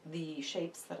with the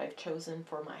shapes that I've chosen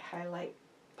for my highlight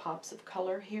pops of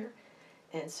color here,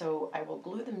 and so I will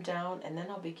glue them down, and then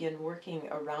I'll begin working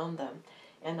around them,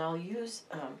 and I'll use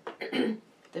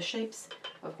the shapes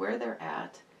of where they're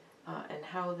at and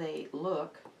how they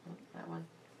look. That one,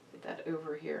 get that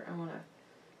over here.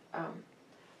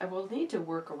 I will need to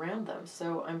work around them,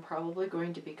 so I'm probably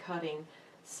going to be cutting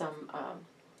some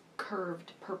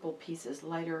curved purple pieces,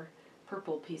 lighter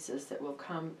purple pieces that will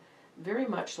come very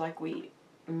much like we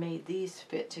made these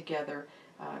fit together.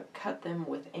 Cut them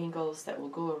with angles that will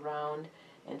go around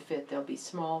and fit. They'll be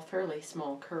small, fairly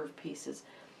small curved pieces.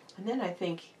 And then I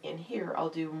think in here I'll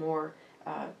do more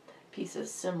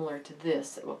pieces similar to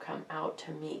this that will come out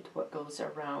to meet what goes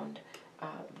around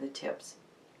the tips.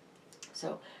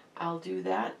 So I'll do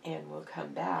that, and we'll come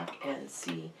back and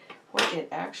see what it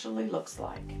actually looks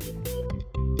like.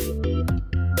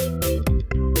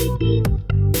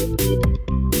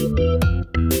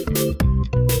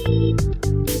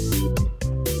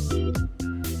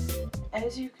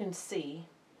 As you can see,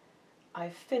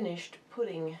 I've finished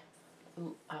putting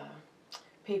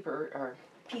paper or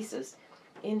pieces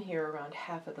in here around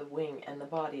half of the wing and the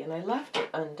body, and I left it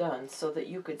undone so that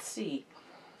you could see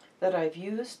that I've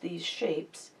used these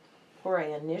shapes where I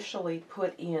initially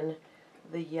put in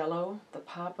the yellow, the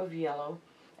pop of yellow,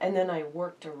 and then I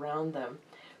worked around them.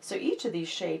 So each of these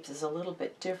shapes is a little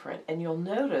bit different, and you'll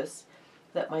notice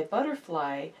that my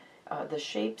butterfly, the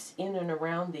shapes in and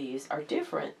around these are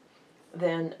different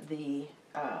than the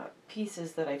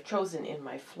pieces that I've chosen in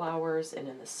my flowers and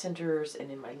in the centers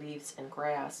and in my leaves and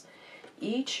grass.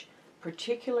 Each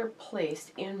particular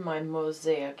place in my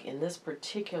mosaic, in this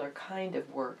particular kind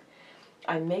of work,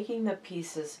 I'm making the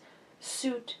pieces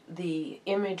suit the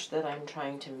image that I'm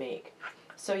trying to make.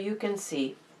 So you can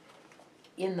see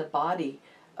in the body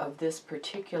of this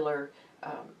particular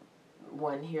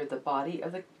one here, the body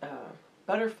of the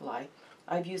butterfly,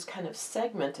 I've used kind of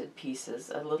segmented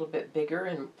pieces, a little bit bigger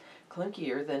and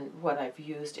clunkier than what I've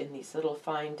used in these little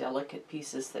fine, delicate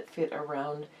pieces that fit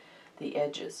around the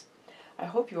edges. I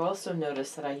hope you also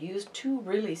notice that I used 2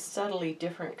 really subtly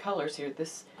different colors here.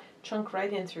 This chunk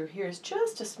right in through here is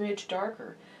just a smidge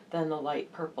darker than the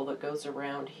light purple that goes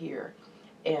around here,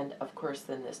 and of course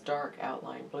then this dark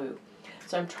outline blue.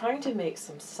 So I'm trying to make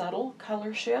some subtle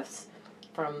color shifts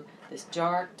from this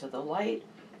dark to the light,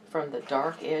 from the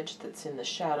dark edge that's in the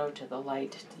shadow to the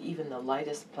light, to even the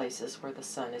lightest places where the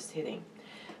sun is hitting.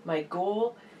 My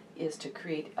goal is to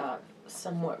create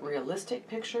somewhat realistic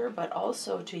picture, but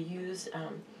also to use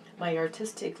my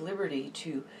artistic liberty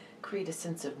to create a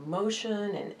sense of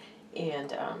motion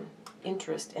and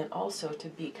interest, and also to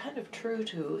be kind of true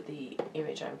to the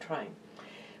image I'm trying.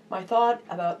 My thought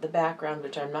about the background,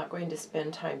 which I'm not going to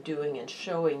spend time doing and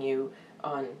showing you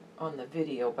on the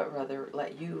video, but rather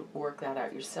let you work that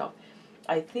out yourself.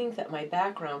 I think that my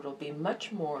background will be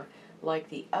much more like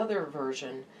the other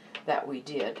version that we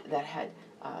did that had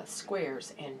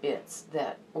squares and bits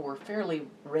that were fairly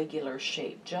regular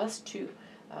shape, just to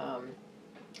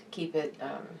keep it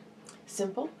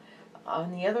simple.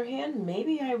 On the other hand,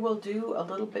 maybe I will do a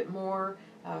little bit more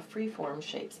freeform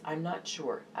shapes. I'm not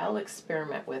sure. I'll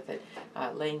experiment with it,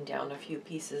 laying down a few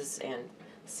pieces and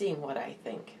seeing what I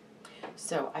think.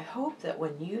 So I hope that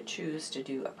when you choose to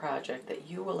do a project that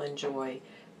you will enjoy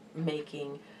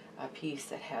making a piece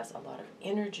that has a lot of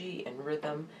energy and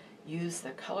rhythm. Use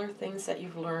the color things that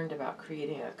you've learned about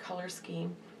creating a color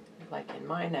scheme. Like in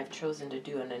mine, I've chosen to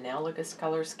do an analogous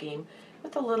color scheme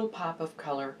with a little pop of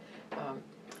color.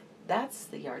 That's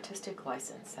the artistic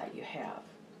license that you have.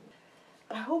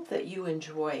 I hope that you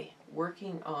enjoy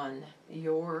working on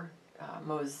your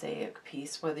mosaic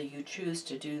piece, whether you choose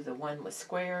to do the one with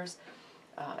squares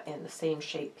and the same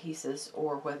shape pieces,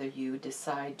 or whether you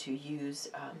decide to use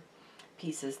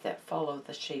pieces that follow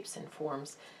the shapes and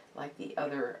forms like the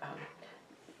other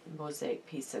mosaic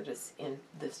piece that is in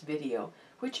this video.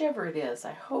 Whichever it is,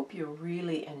 I hope you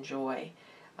really enjoy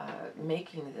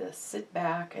making this. Sit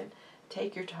back and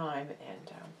take your time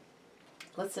and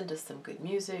listen to some good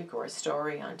music or a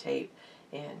story on tape,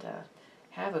 and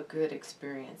have a good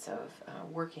experience of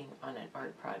working on an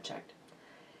art project.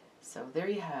 So there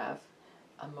you have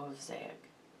a mosaic.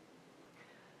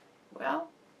 Well,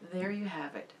 there you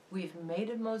have it. We've made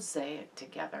a mosaic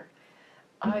together.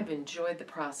 I've enjoyed the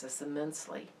process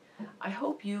immensely. I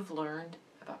hope you've learned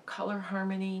about color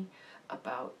harmony,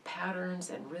 about patterns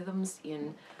and rhythms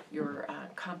in your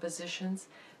compositions.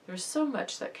 There's so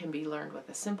much that can be learned with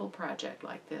a simple project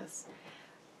like this.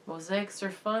 Mosaics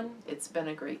are fun. It's been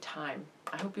a great time.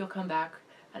 I hope you'll come back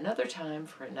another time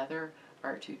for another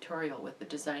art tutorial with the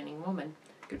Designing Woman.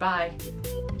 Goodbye.